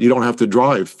 And you don't have to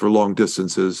drive for long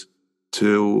distances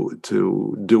to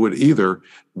do it either,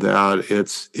 that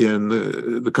it's in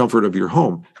the comfort of your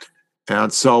home.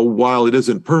 And so while it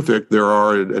isn't perfect, there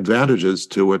are advantages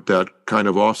to it that kind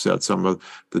of offset some of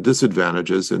the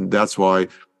disadvantages. And that's why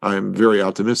I'm very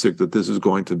optimistic that this is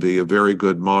going to be a very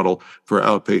good model for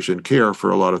outpatient care for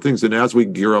a lot of things. And as we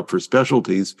gear up for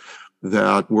specialties,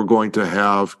 that we're going to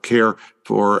have care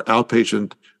for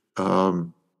outpatient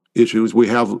issues. We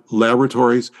have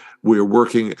laboratories. We're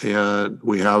working, and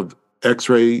we have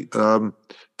X-ray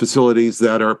facilities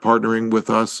that are partnering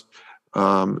with us,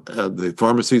 the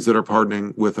pharmacies that are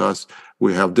partnering with us.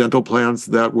 We have dental plans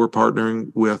that we're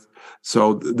partnering with.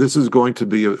 So this is going to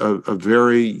be a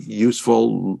very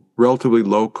useful, relatively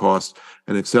low cost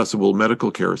and accessible medical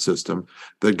care system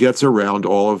that gets around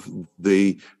all of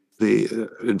the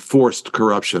enforced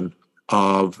corruption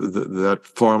that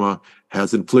pharma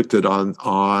has inflicted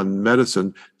on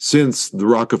medicine since the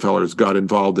Rockefellers got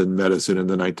involved in medicine in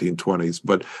the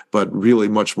 1920s, but really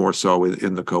much more so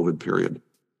in the COVID period.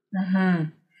 Mm-hmm.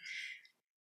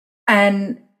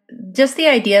 And just the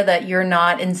idea that you're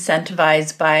not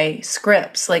incentivized by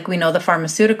scripts, like we know the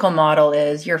pharmaceutical model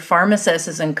is, your pharmacist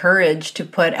is encouraged to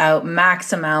put out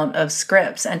max amount of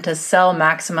scripts and to sell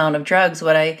max amount of drugs.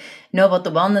 What I know about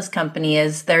the wellness company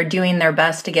is they're doing their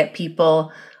best to get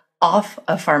people off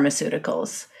of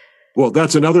pharmaceuticals. Well,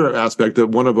 that's another aspect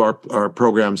of one of our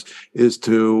programs is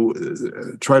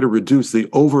to try to reduce the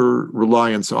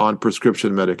over-reliance on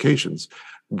prescription medications.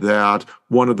 That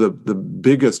one of the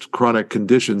biggest chronic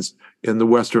conditions in the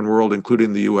Western world,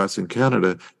 including the US and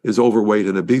Canada, is overweight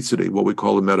and obesity, what we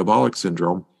call the metabolic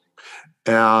syndrome.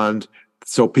 And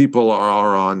so people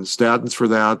are on statins for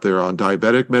that. They're on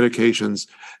diabetic medications.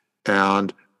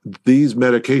 And these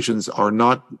medications are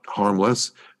not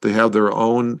harmless. They have their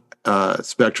own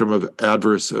spectrum of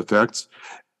adverse effects.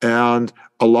 And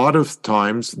a lot of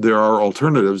times there are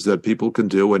alternatives that people can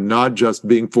do, and not just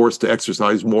being forced to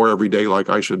exercise more every day like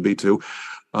I should be too,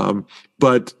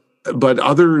 but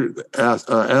other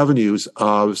avenues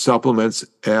of supplements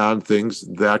and things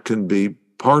that can be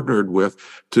partnered with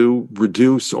to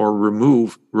reduce or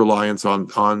remove reliance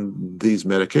on these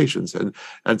medications.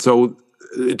 And so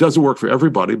it doesn't work for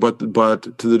everybody, but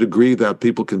to the degree that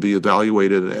people can be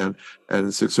evaluated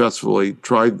and successfully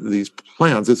try these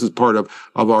plans, this is part of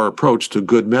our approach to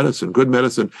good medicine. Good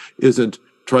medicine isn't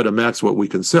try to max what we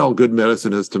can sell. Good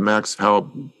medicine is to max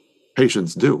how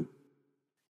patients do.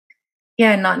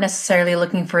 Yeah, not necessarily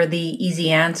looking for the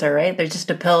easy answer, right? There's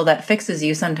just a pill that fixes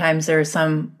you. Sometimes there's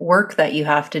some work that you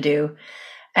have to do.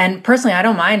 And personally, I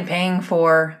don't mind paying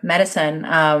for medicine.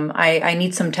 I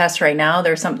need some tests right now.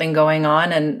 There's something going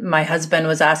on. And my husband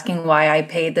was asking why I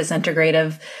paid this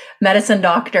integrative medicine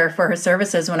doctor for her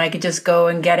services when I could just go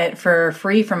and get it for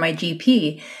free from my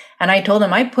GP. And I told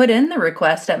him I put in the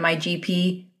request at my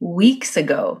GP weeks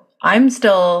ago. I'm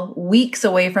still weeks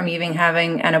away from even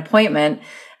having an appointment.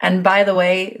 And by the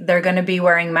way, they're going to be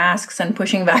wearing masks and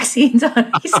pushing vaccines on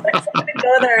me. So I'm going to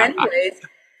go there anyways.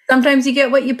 Sometimes you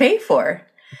get what you pay for.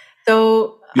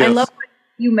 So yes. I love what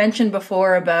you mentioned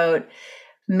before about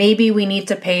maybe we need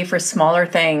to pay for smaller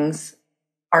things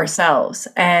ourselves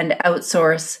and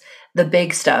outsource the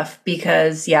big stuff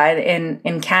because,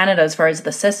 in Canada, as far as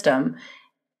the system,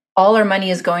 all our money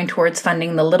is going towards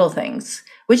funding the little things,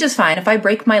 which is fine. If I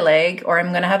break my leg or I'm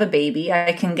going to have a baby,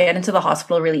 I can get into the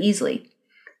hospital really easily.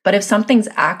 But if something's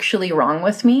actually wrong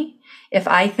with me, if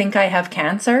I think I have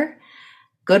cancer,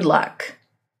 good luck.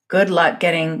 Good luck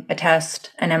getting a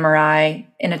test, an MRI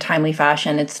in a timely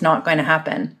fashion. It's not going to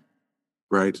happen.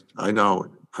 Right. I know.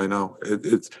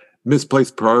 It's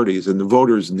misplaced priorities, and the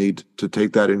voters need to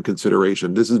take that in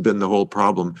consideration. This has been the whole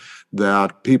problem,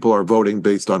 that people are voting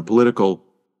based on political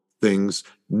things,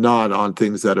 not on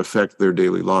things that affect their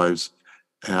daily lives.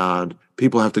 And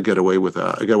people have to get away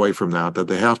from that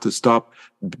they have to stop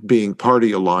being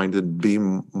party aligned and be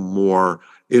more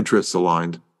interest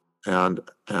aligned. And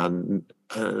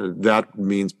that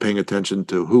means paying attention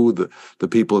to who the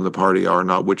people in the party are,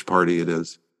 not which party it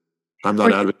is. I'm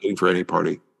not advocating for any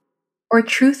party. Or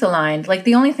truth aligned. Like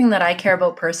the only thing that I care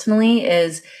about personally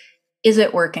is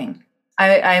it working?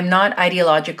 I'm not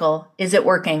ideological. Is it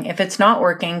working? If it's not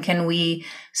working, can we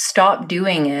stop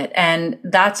doing it? And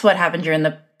that's what happened during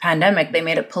the pandemic. They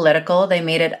made it political. They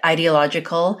made it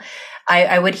ideological.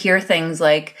 I would hear things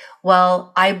like,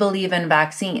 well, I believe in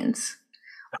vaccines.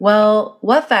 Well,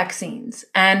 what vaccines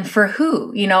and for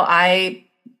who? I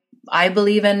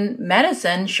believe in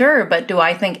medicine, sure, but do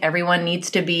I think everyone needs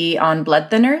to be on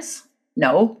blood thinners?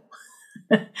 No.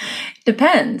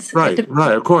 Depends. Right.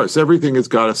 Of course. Everything has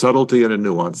got a subtlety and a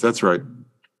nuance. That's right.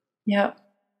 Yeah.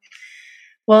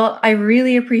 Well, I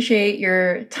really appreciate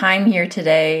your time here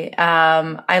today.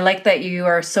 I like that you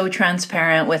are so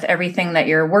transparent with everything that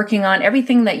you're working on,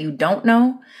 everything that you don't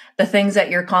know. The things that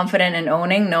you're confident in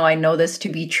owning. No, I know this to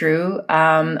be true.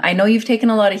 I know you've taken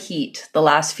a lot of heat the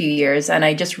last few years, and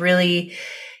I just really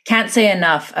can't say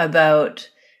enough about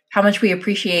how much we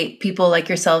appreciate people like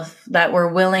yourself that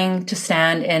were willing to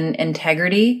stand in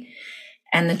integrity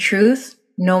and the truth,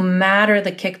 no matter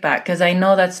the kickback, because I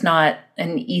know that's not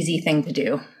an easy thing to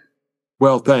do.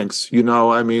 Well, thanks. For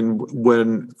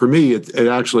me, it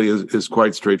actually is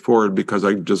quite straightforward because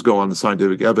I just go on the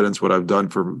scientific evidence. What I've done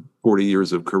for 40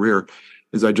 years of career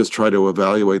is I just try to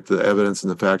evaluate the evidence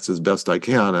and the facts as best I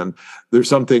can. And there's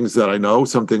some things that I know,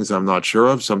 some things I'm not sure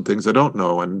of, some things I don't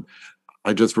know. And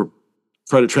I just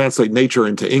try to translate nature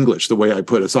into English. The way I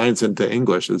put a science into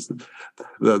English is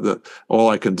the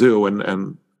all I can do.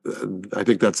 And I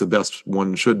think that's the best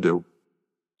one should do.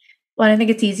 Well, I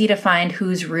think it's easy to find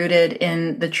who's rooted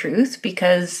in the truth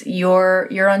because you're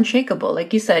unshakable.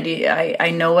 Like you said,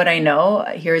 I know what I know.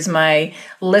 Here's my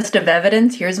list of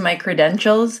evidence. Here's my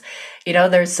credentials.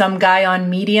 There's some guy on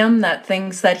Medium that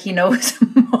thinks that he knows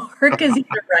more because he's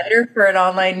a writer for an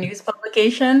online news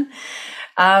publication.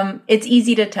 It's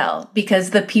easy to tell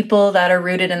because the people that are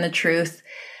rooted in the truth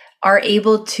are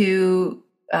able to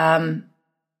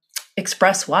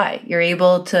express why. You're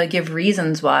able to give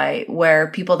reasons why, where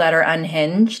people that are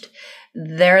unhinged,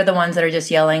 they're the ones that are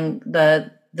just yelling the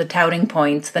touting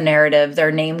points, the narrative,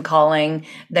 they're name calling,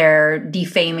 they're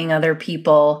defaming other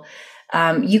people.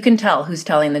 You can tell who's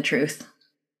telling the truth.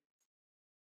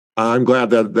 I'm glad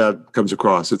that comes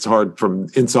across. It's hard from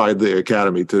inside the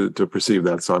academy to perceive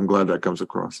that, so I'm glad that comes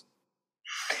across.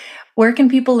 Where can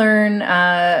people learn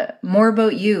more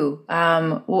about you?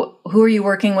 Who are you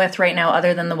working with right now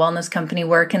other than the Wellness Company?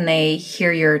 Where can they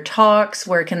hear your talks?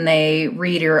 Where can they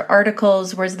read your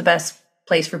articles? Where's the best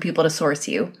place for people to source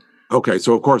you? Okay,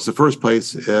 so of course, the first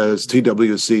place is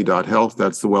twc.health.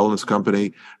 That's the Wellness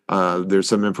Company. There's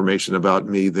some information about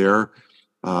me there.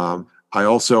 I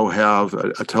also have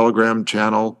a Telegram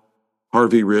channel,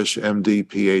 Harvey Risch, MD,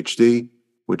 PhD,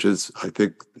 which is, I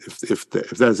think, if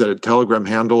that's a Telegram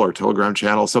handle or Telegram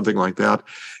channel, something like that.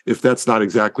 If that's not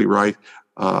exactly right,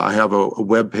 I have a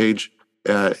web page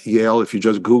at Yale. If you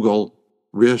just Google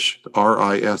Risch,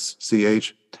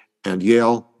 R-I-S-C-H, and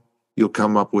Yale, you'll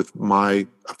come up with my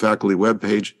faculty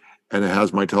webpage, and it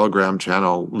has my Telegram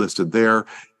channel listed there,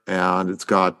 and it's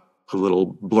got a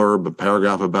little blurb, a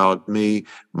paragraph about me.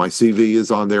 My CV is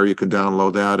on there. You can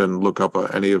download that and look up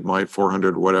any of my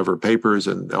 400 whatever papers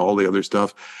and all the other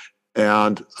stuff.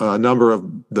 And a number of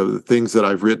the things that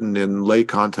I've written in lay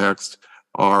context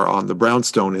are on the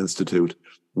Brownstone Institute,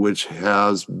 which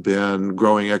has been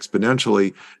growing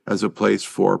exponentially as a place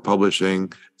for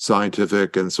publishing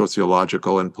scientific and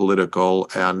sociological and political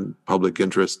and public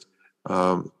interest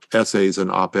essays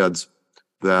and op-eds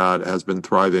that has been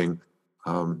thriving.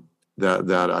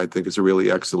 That I think is a really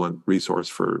excellent resource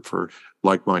for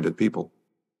like-minded people.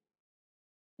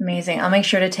 Amazing. I'll make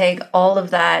sure to take all of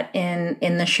that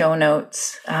in the show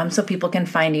notes so people can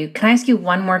find you. Can I ask you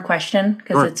one more question?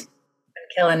 Because Sure. It's been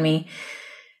killing me.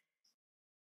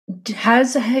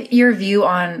 Has your view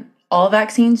on all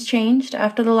vaccines changed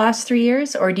after the last 3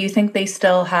 years, or do you think they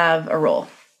still have a role?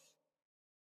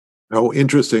 Oh,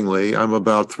 interestingly, I'm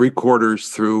about 3/4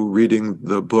 through reading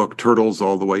the book Turtles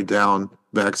All the Way Down,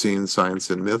 Vaccines, Science,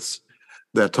 and Myths,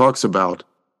 that talks about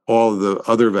all the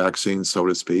other vaccines, so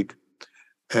to speak.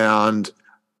 And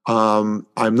I'm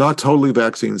not totally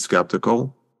vaccine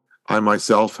skeptical. I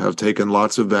myself have taken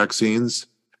lots of vaccines,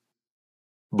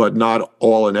 but not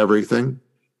all and everything.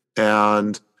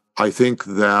 And I think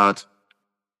that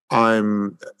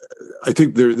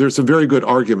there's some very good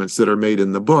arguments that are made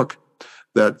in the book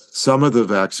that some of the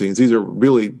vaccines, these are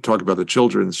really talking about the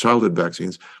childhood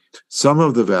vaccines, some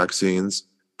of the vaccines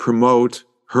promote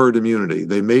herd immunity.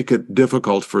 They make it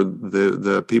difficult for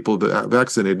the people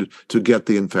vaccinated to get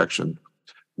the infection.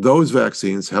 Those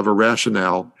vaccines have a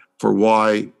rationale for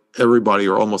why everybody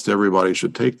or almost everybody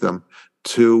should take them,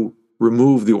 to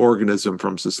remove the organism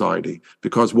from society.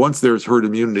 Because once there's herd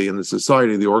immunity in the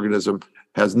society, the organism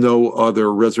has no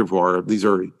other reservoir. These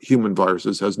are human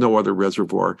viruses, has no other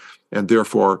reservoir, and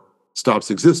therefore stops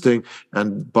existing.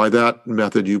 And by that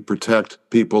method, you protect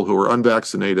people who are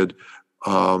unvaccinated,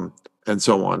 and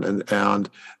so on. And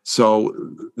so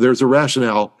there's a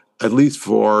rationale, at least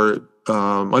for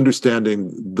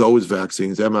understanding those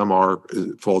vaccines. MMR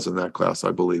falls in that class,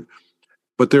 I believe.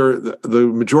 But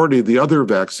the majority of the other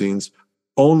vaccines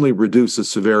only reduce the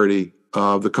severity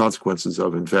of the consequences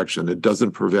of infection. It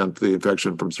doesn't prevent the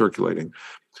infection from circulating.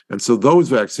 And so those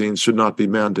vaccines should not be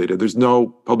mandated. There's no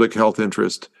public health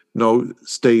interest, no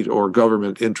state or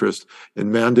government interest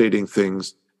in mandating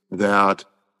things that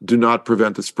do not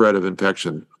prevent the spread of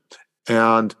infection.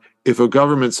 And if a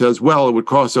government says, well, it would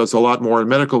cost us a lot more in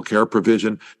medical care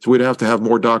provision, so we'd have to have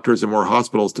more doctors and more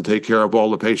hospitals to take care of all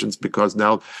the patients because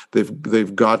now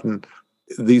they've gotten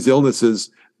these illnesses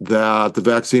that the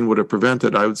vaccine would have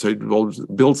prevented, I would say, well,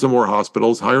 build some more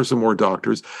hospitals, hire some more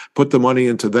doctors, put the money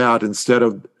into that instead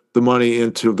of the money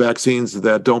into vaccines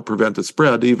that don't prevent the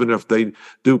spread, even if they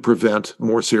do prevent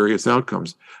more serious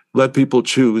outcomes. Let people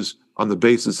choose on the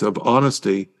basis of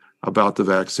honesty about the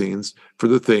vaccines for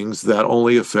the things that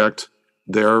only affect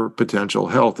their potential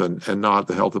health and not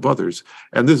the health of others.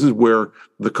 And this is where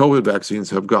the COVID vaccines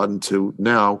have gotten to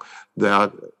now,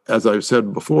 that, as I've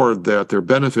said before, that their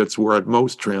benefits were at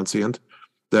most transient,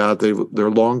 that they're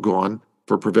long gone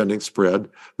for preventing spread.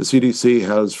 The CDC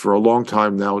has for a long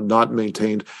time now not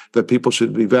maintained that people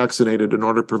should be vaccinated in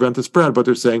order to prevent the spread, but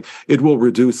they're saying it will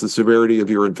reduce the severity of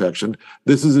your infection.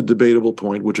 This is a debatable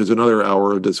point, which is another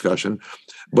hour of discussion.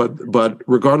 But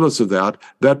regardless of that,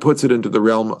 that puts it into the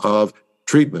realm of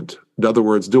treatment. In other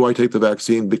words, do I take the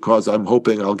vaccine because I'm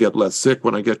hoping I'll get less sick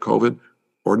when I get COVID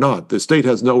or not? The state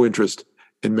has no interest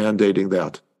in mandating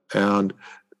that. And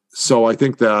so I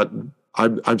think that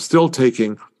I'm still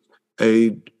taking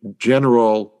a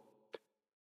general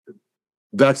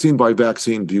vaccine by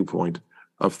vaccine viewpoint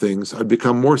of things. I've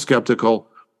become more skeptical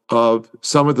of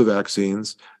some of the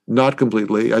vaccines, not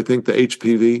completely. I think the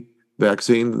HPV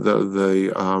vaccine,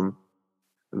 the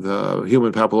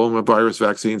human papillomavirus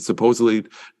vaccine, supposedly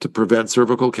to prevent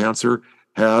cervical cancer,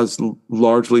 has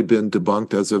largely been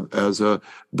debunked as a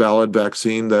valid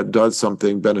vaccine that does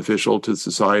something beneficial to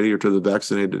society or to the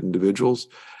vaccinated individuals.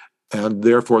 And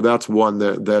therefore, that's one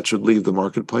that should leave the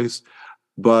marketplace.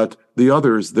 But the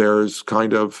others,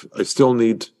 I still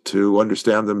need to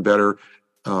understand them better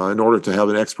in order to have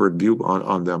an expert view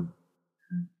on them.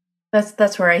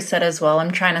 That's where I sit as well.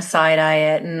 I'm trying to side-eye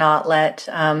it and not let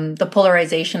the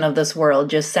polarization of this world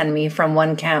just send me from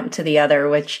one camp to the other,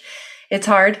 which it's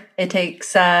hard. It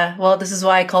takes, this is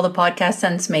why I call the podcast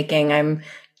sense making. I'm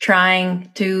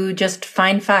trying to just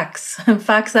find facts,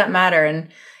 facts that matter. And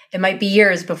it might be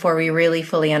years before we really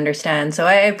fully understand. So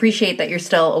I appreciate that you're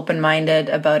still open-minded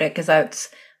about it, because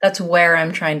that's where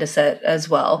I'm trying to sit as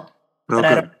well. Okay. But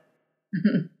I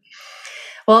don't.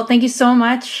 Well, thank you so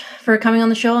much for coming on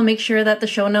the show. I'll make sure that the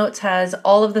show notes has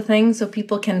all of the things so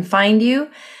people can find you.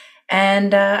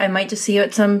 And I might just see you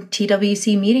at some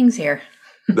TWC meetings here.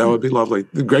 That would be lovely.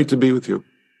 Great to be with you.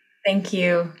 Thank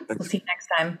you. Thanks. We'll see you next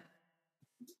time.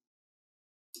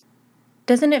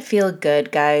 Doesn't it feel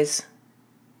good, guys,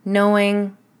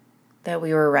 knowing that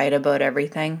we were right about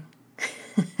everything?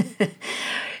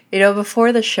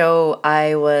 Before the show,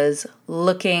 I was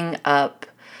looking up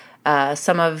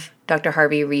some of Dr.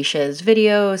 Harvey Risch's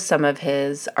videos, some of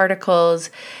his articles,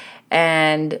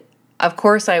 and of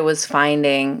course I was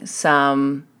finding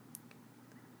some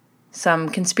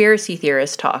conspiracy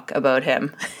theorist talk about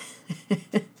him.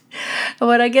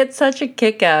 What I get such a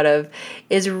kick out of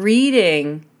is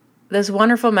reading this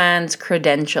wonderful man's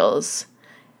credentials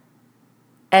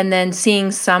and then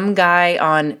seeing some guy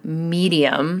on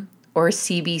Medium or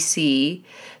CBC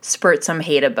spurt some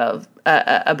hate about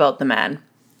the man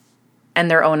and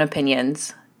their own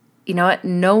opinions. You know what?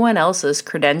 No one else's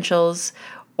credentials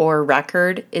or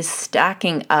record is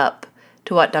stacking up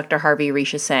to what Dr. Harvey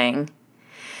Risch is saying.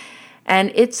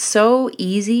 And it's so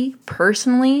easy,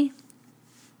 personally,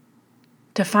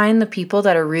 to find the people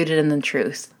that are rooted in the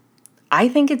truth. I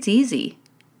think it's easy.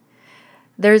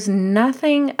 There's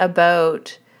nothing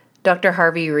about Dr.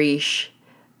 Harvey Risch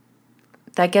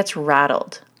that gets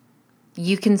rattled.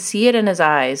 You can see it in his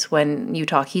eyes when you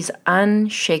talk. He's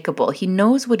unshakable. He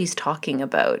knows what he's talking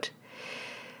about.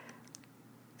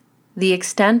 The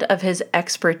extent of his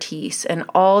expertise in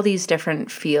all these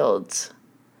different fields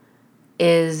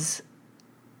is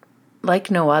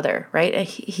like no other, right?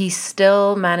 He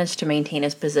still managed to maintain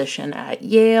his position at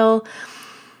Yale,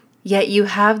 yet you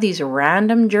have these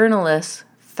random journalists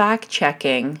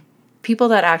fact-checking people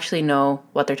that actually know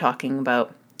what they're talking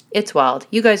about. It's wild.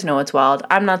 You guys know it's wild.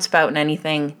 I'm not spouting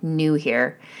anything new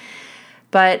here.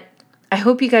 But I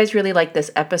hope you guys really like this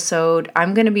episode.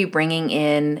 I'm going to be bringing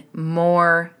in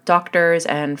more doctors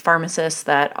and pharmacists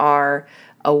that are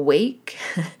awake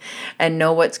and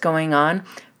know what's going on.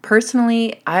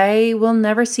 Personally, I will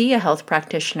never see a health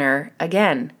practitioner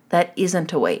again that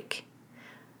isn't awake.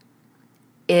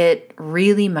 It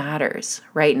really matters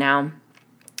right now.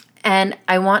 And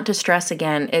I want to stress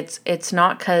again, it's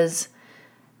not because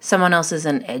someone else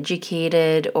isn't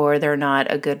educated or they're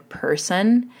not a good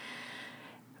person.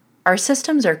 Our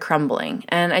systems are crumbling,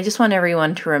 and I just want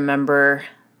everyone to remember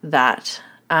that.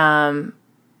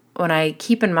 When I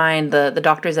keep in mind the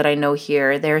doctors that I know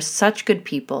here, they're such good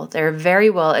people. They're very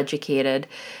well educated.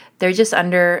 They're just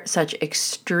under such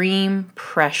extreme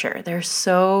pressure. They're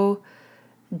so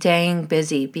dang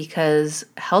busy because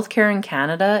healthcare in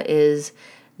Canada is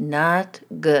not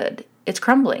good. It's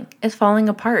crumbling. It's falling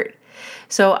apart.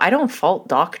 So I don't fault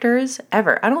doctors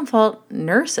ever. I don't fault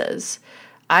nurses.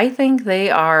 I think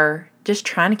they are just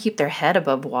trying to keep their head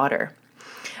above water.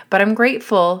 But I'm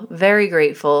grateful, very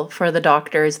grateful for the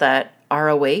doctors that are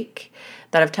awake,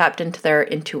 that have tapped into their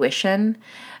intuition,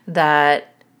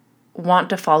 that want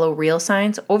to follow real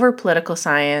science over political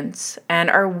science, and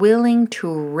are willing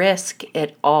to risk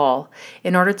it all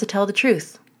in order to tell the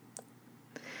truth.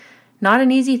 Not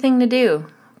an easy thing to do,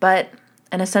 but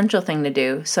an essential thing to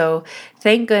do. So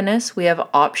thank goodness we have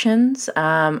options.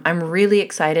 I'm really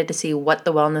excited to see what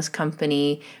the wellness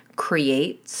company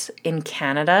creates in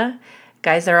Canada.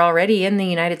 Guys, they're already in the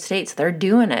United States. They're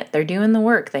doing it. They're doing the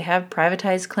work. They have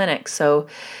privatized clinics. So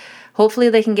hopefully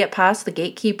they can get past the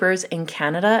gatekeepers in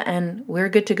Canada and we're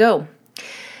good to go.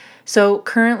 So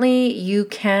currently you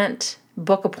can't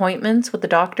book appointments with the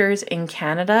doctors in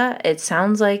Canada. It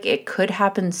sounds like it could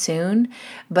happen soon,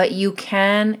 but you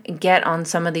can get on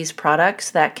some of these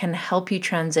products that can help you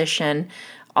transition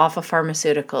off of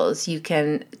pharmaceuticals. You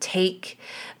can take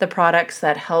the products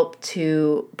that help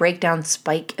to break down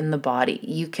spike in the body.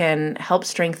 You can help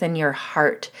strengthen your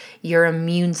heart, your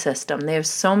immune system. They have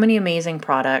so many amazing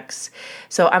products.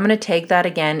 So I'm going to tag that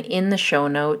again in the show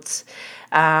notes.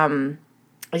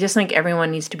 I just think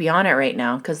everyone needs to be on it right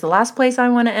now, because the last place I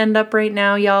want to end up right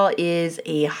now, y'all, is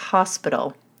a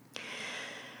hospital.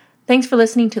 Thanks for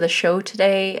listening to the show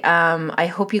today. I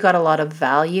hope you got a lot of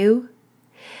value.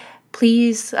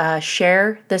 Please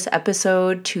share this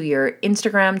episode to your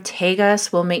Instagram. Tag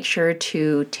us. We'll make sure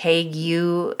to tag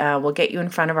you. We'll get you in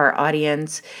front of our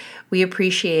audience. We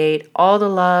appreciate all the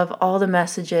love, all the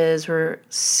messages. We're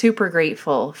super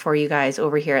grateful for you guys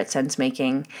over here at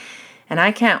Sensemaking. And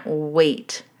I can't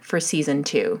wait for season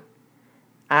 2.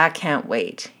 I can't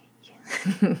wait.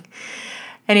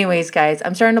 Anyways, guys,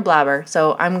 I'm starting to blabber,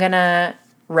 so I'm going to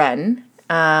run.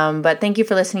 But thank you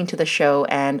for listening to the show,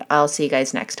 and I'll see you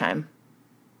guys next time.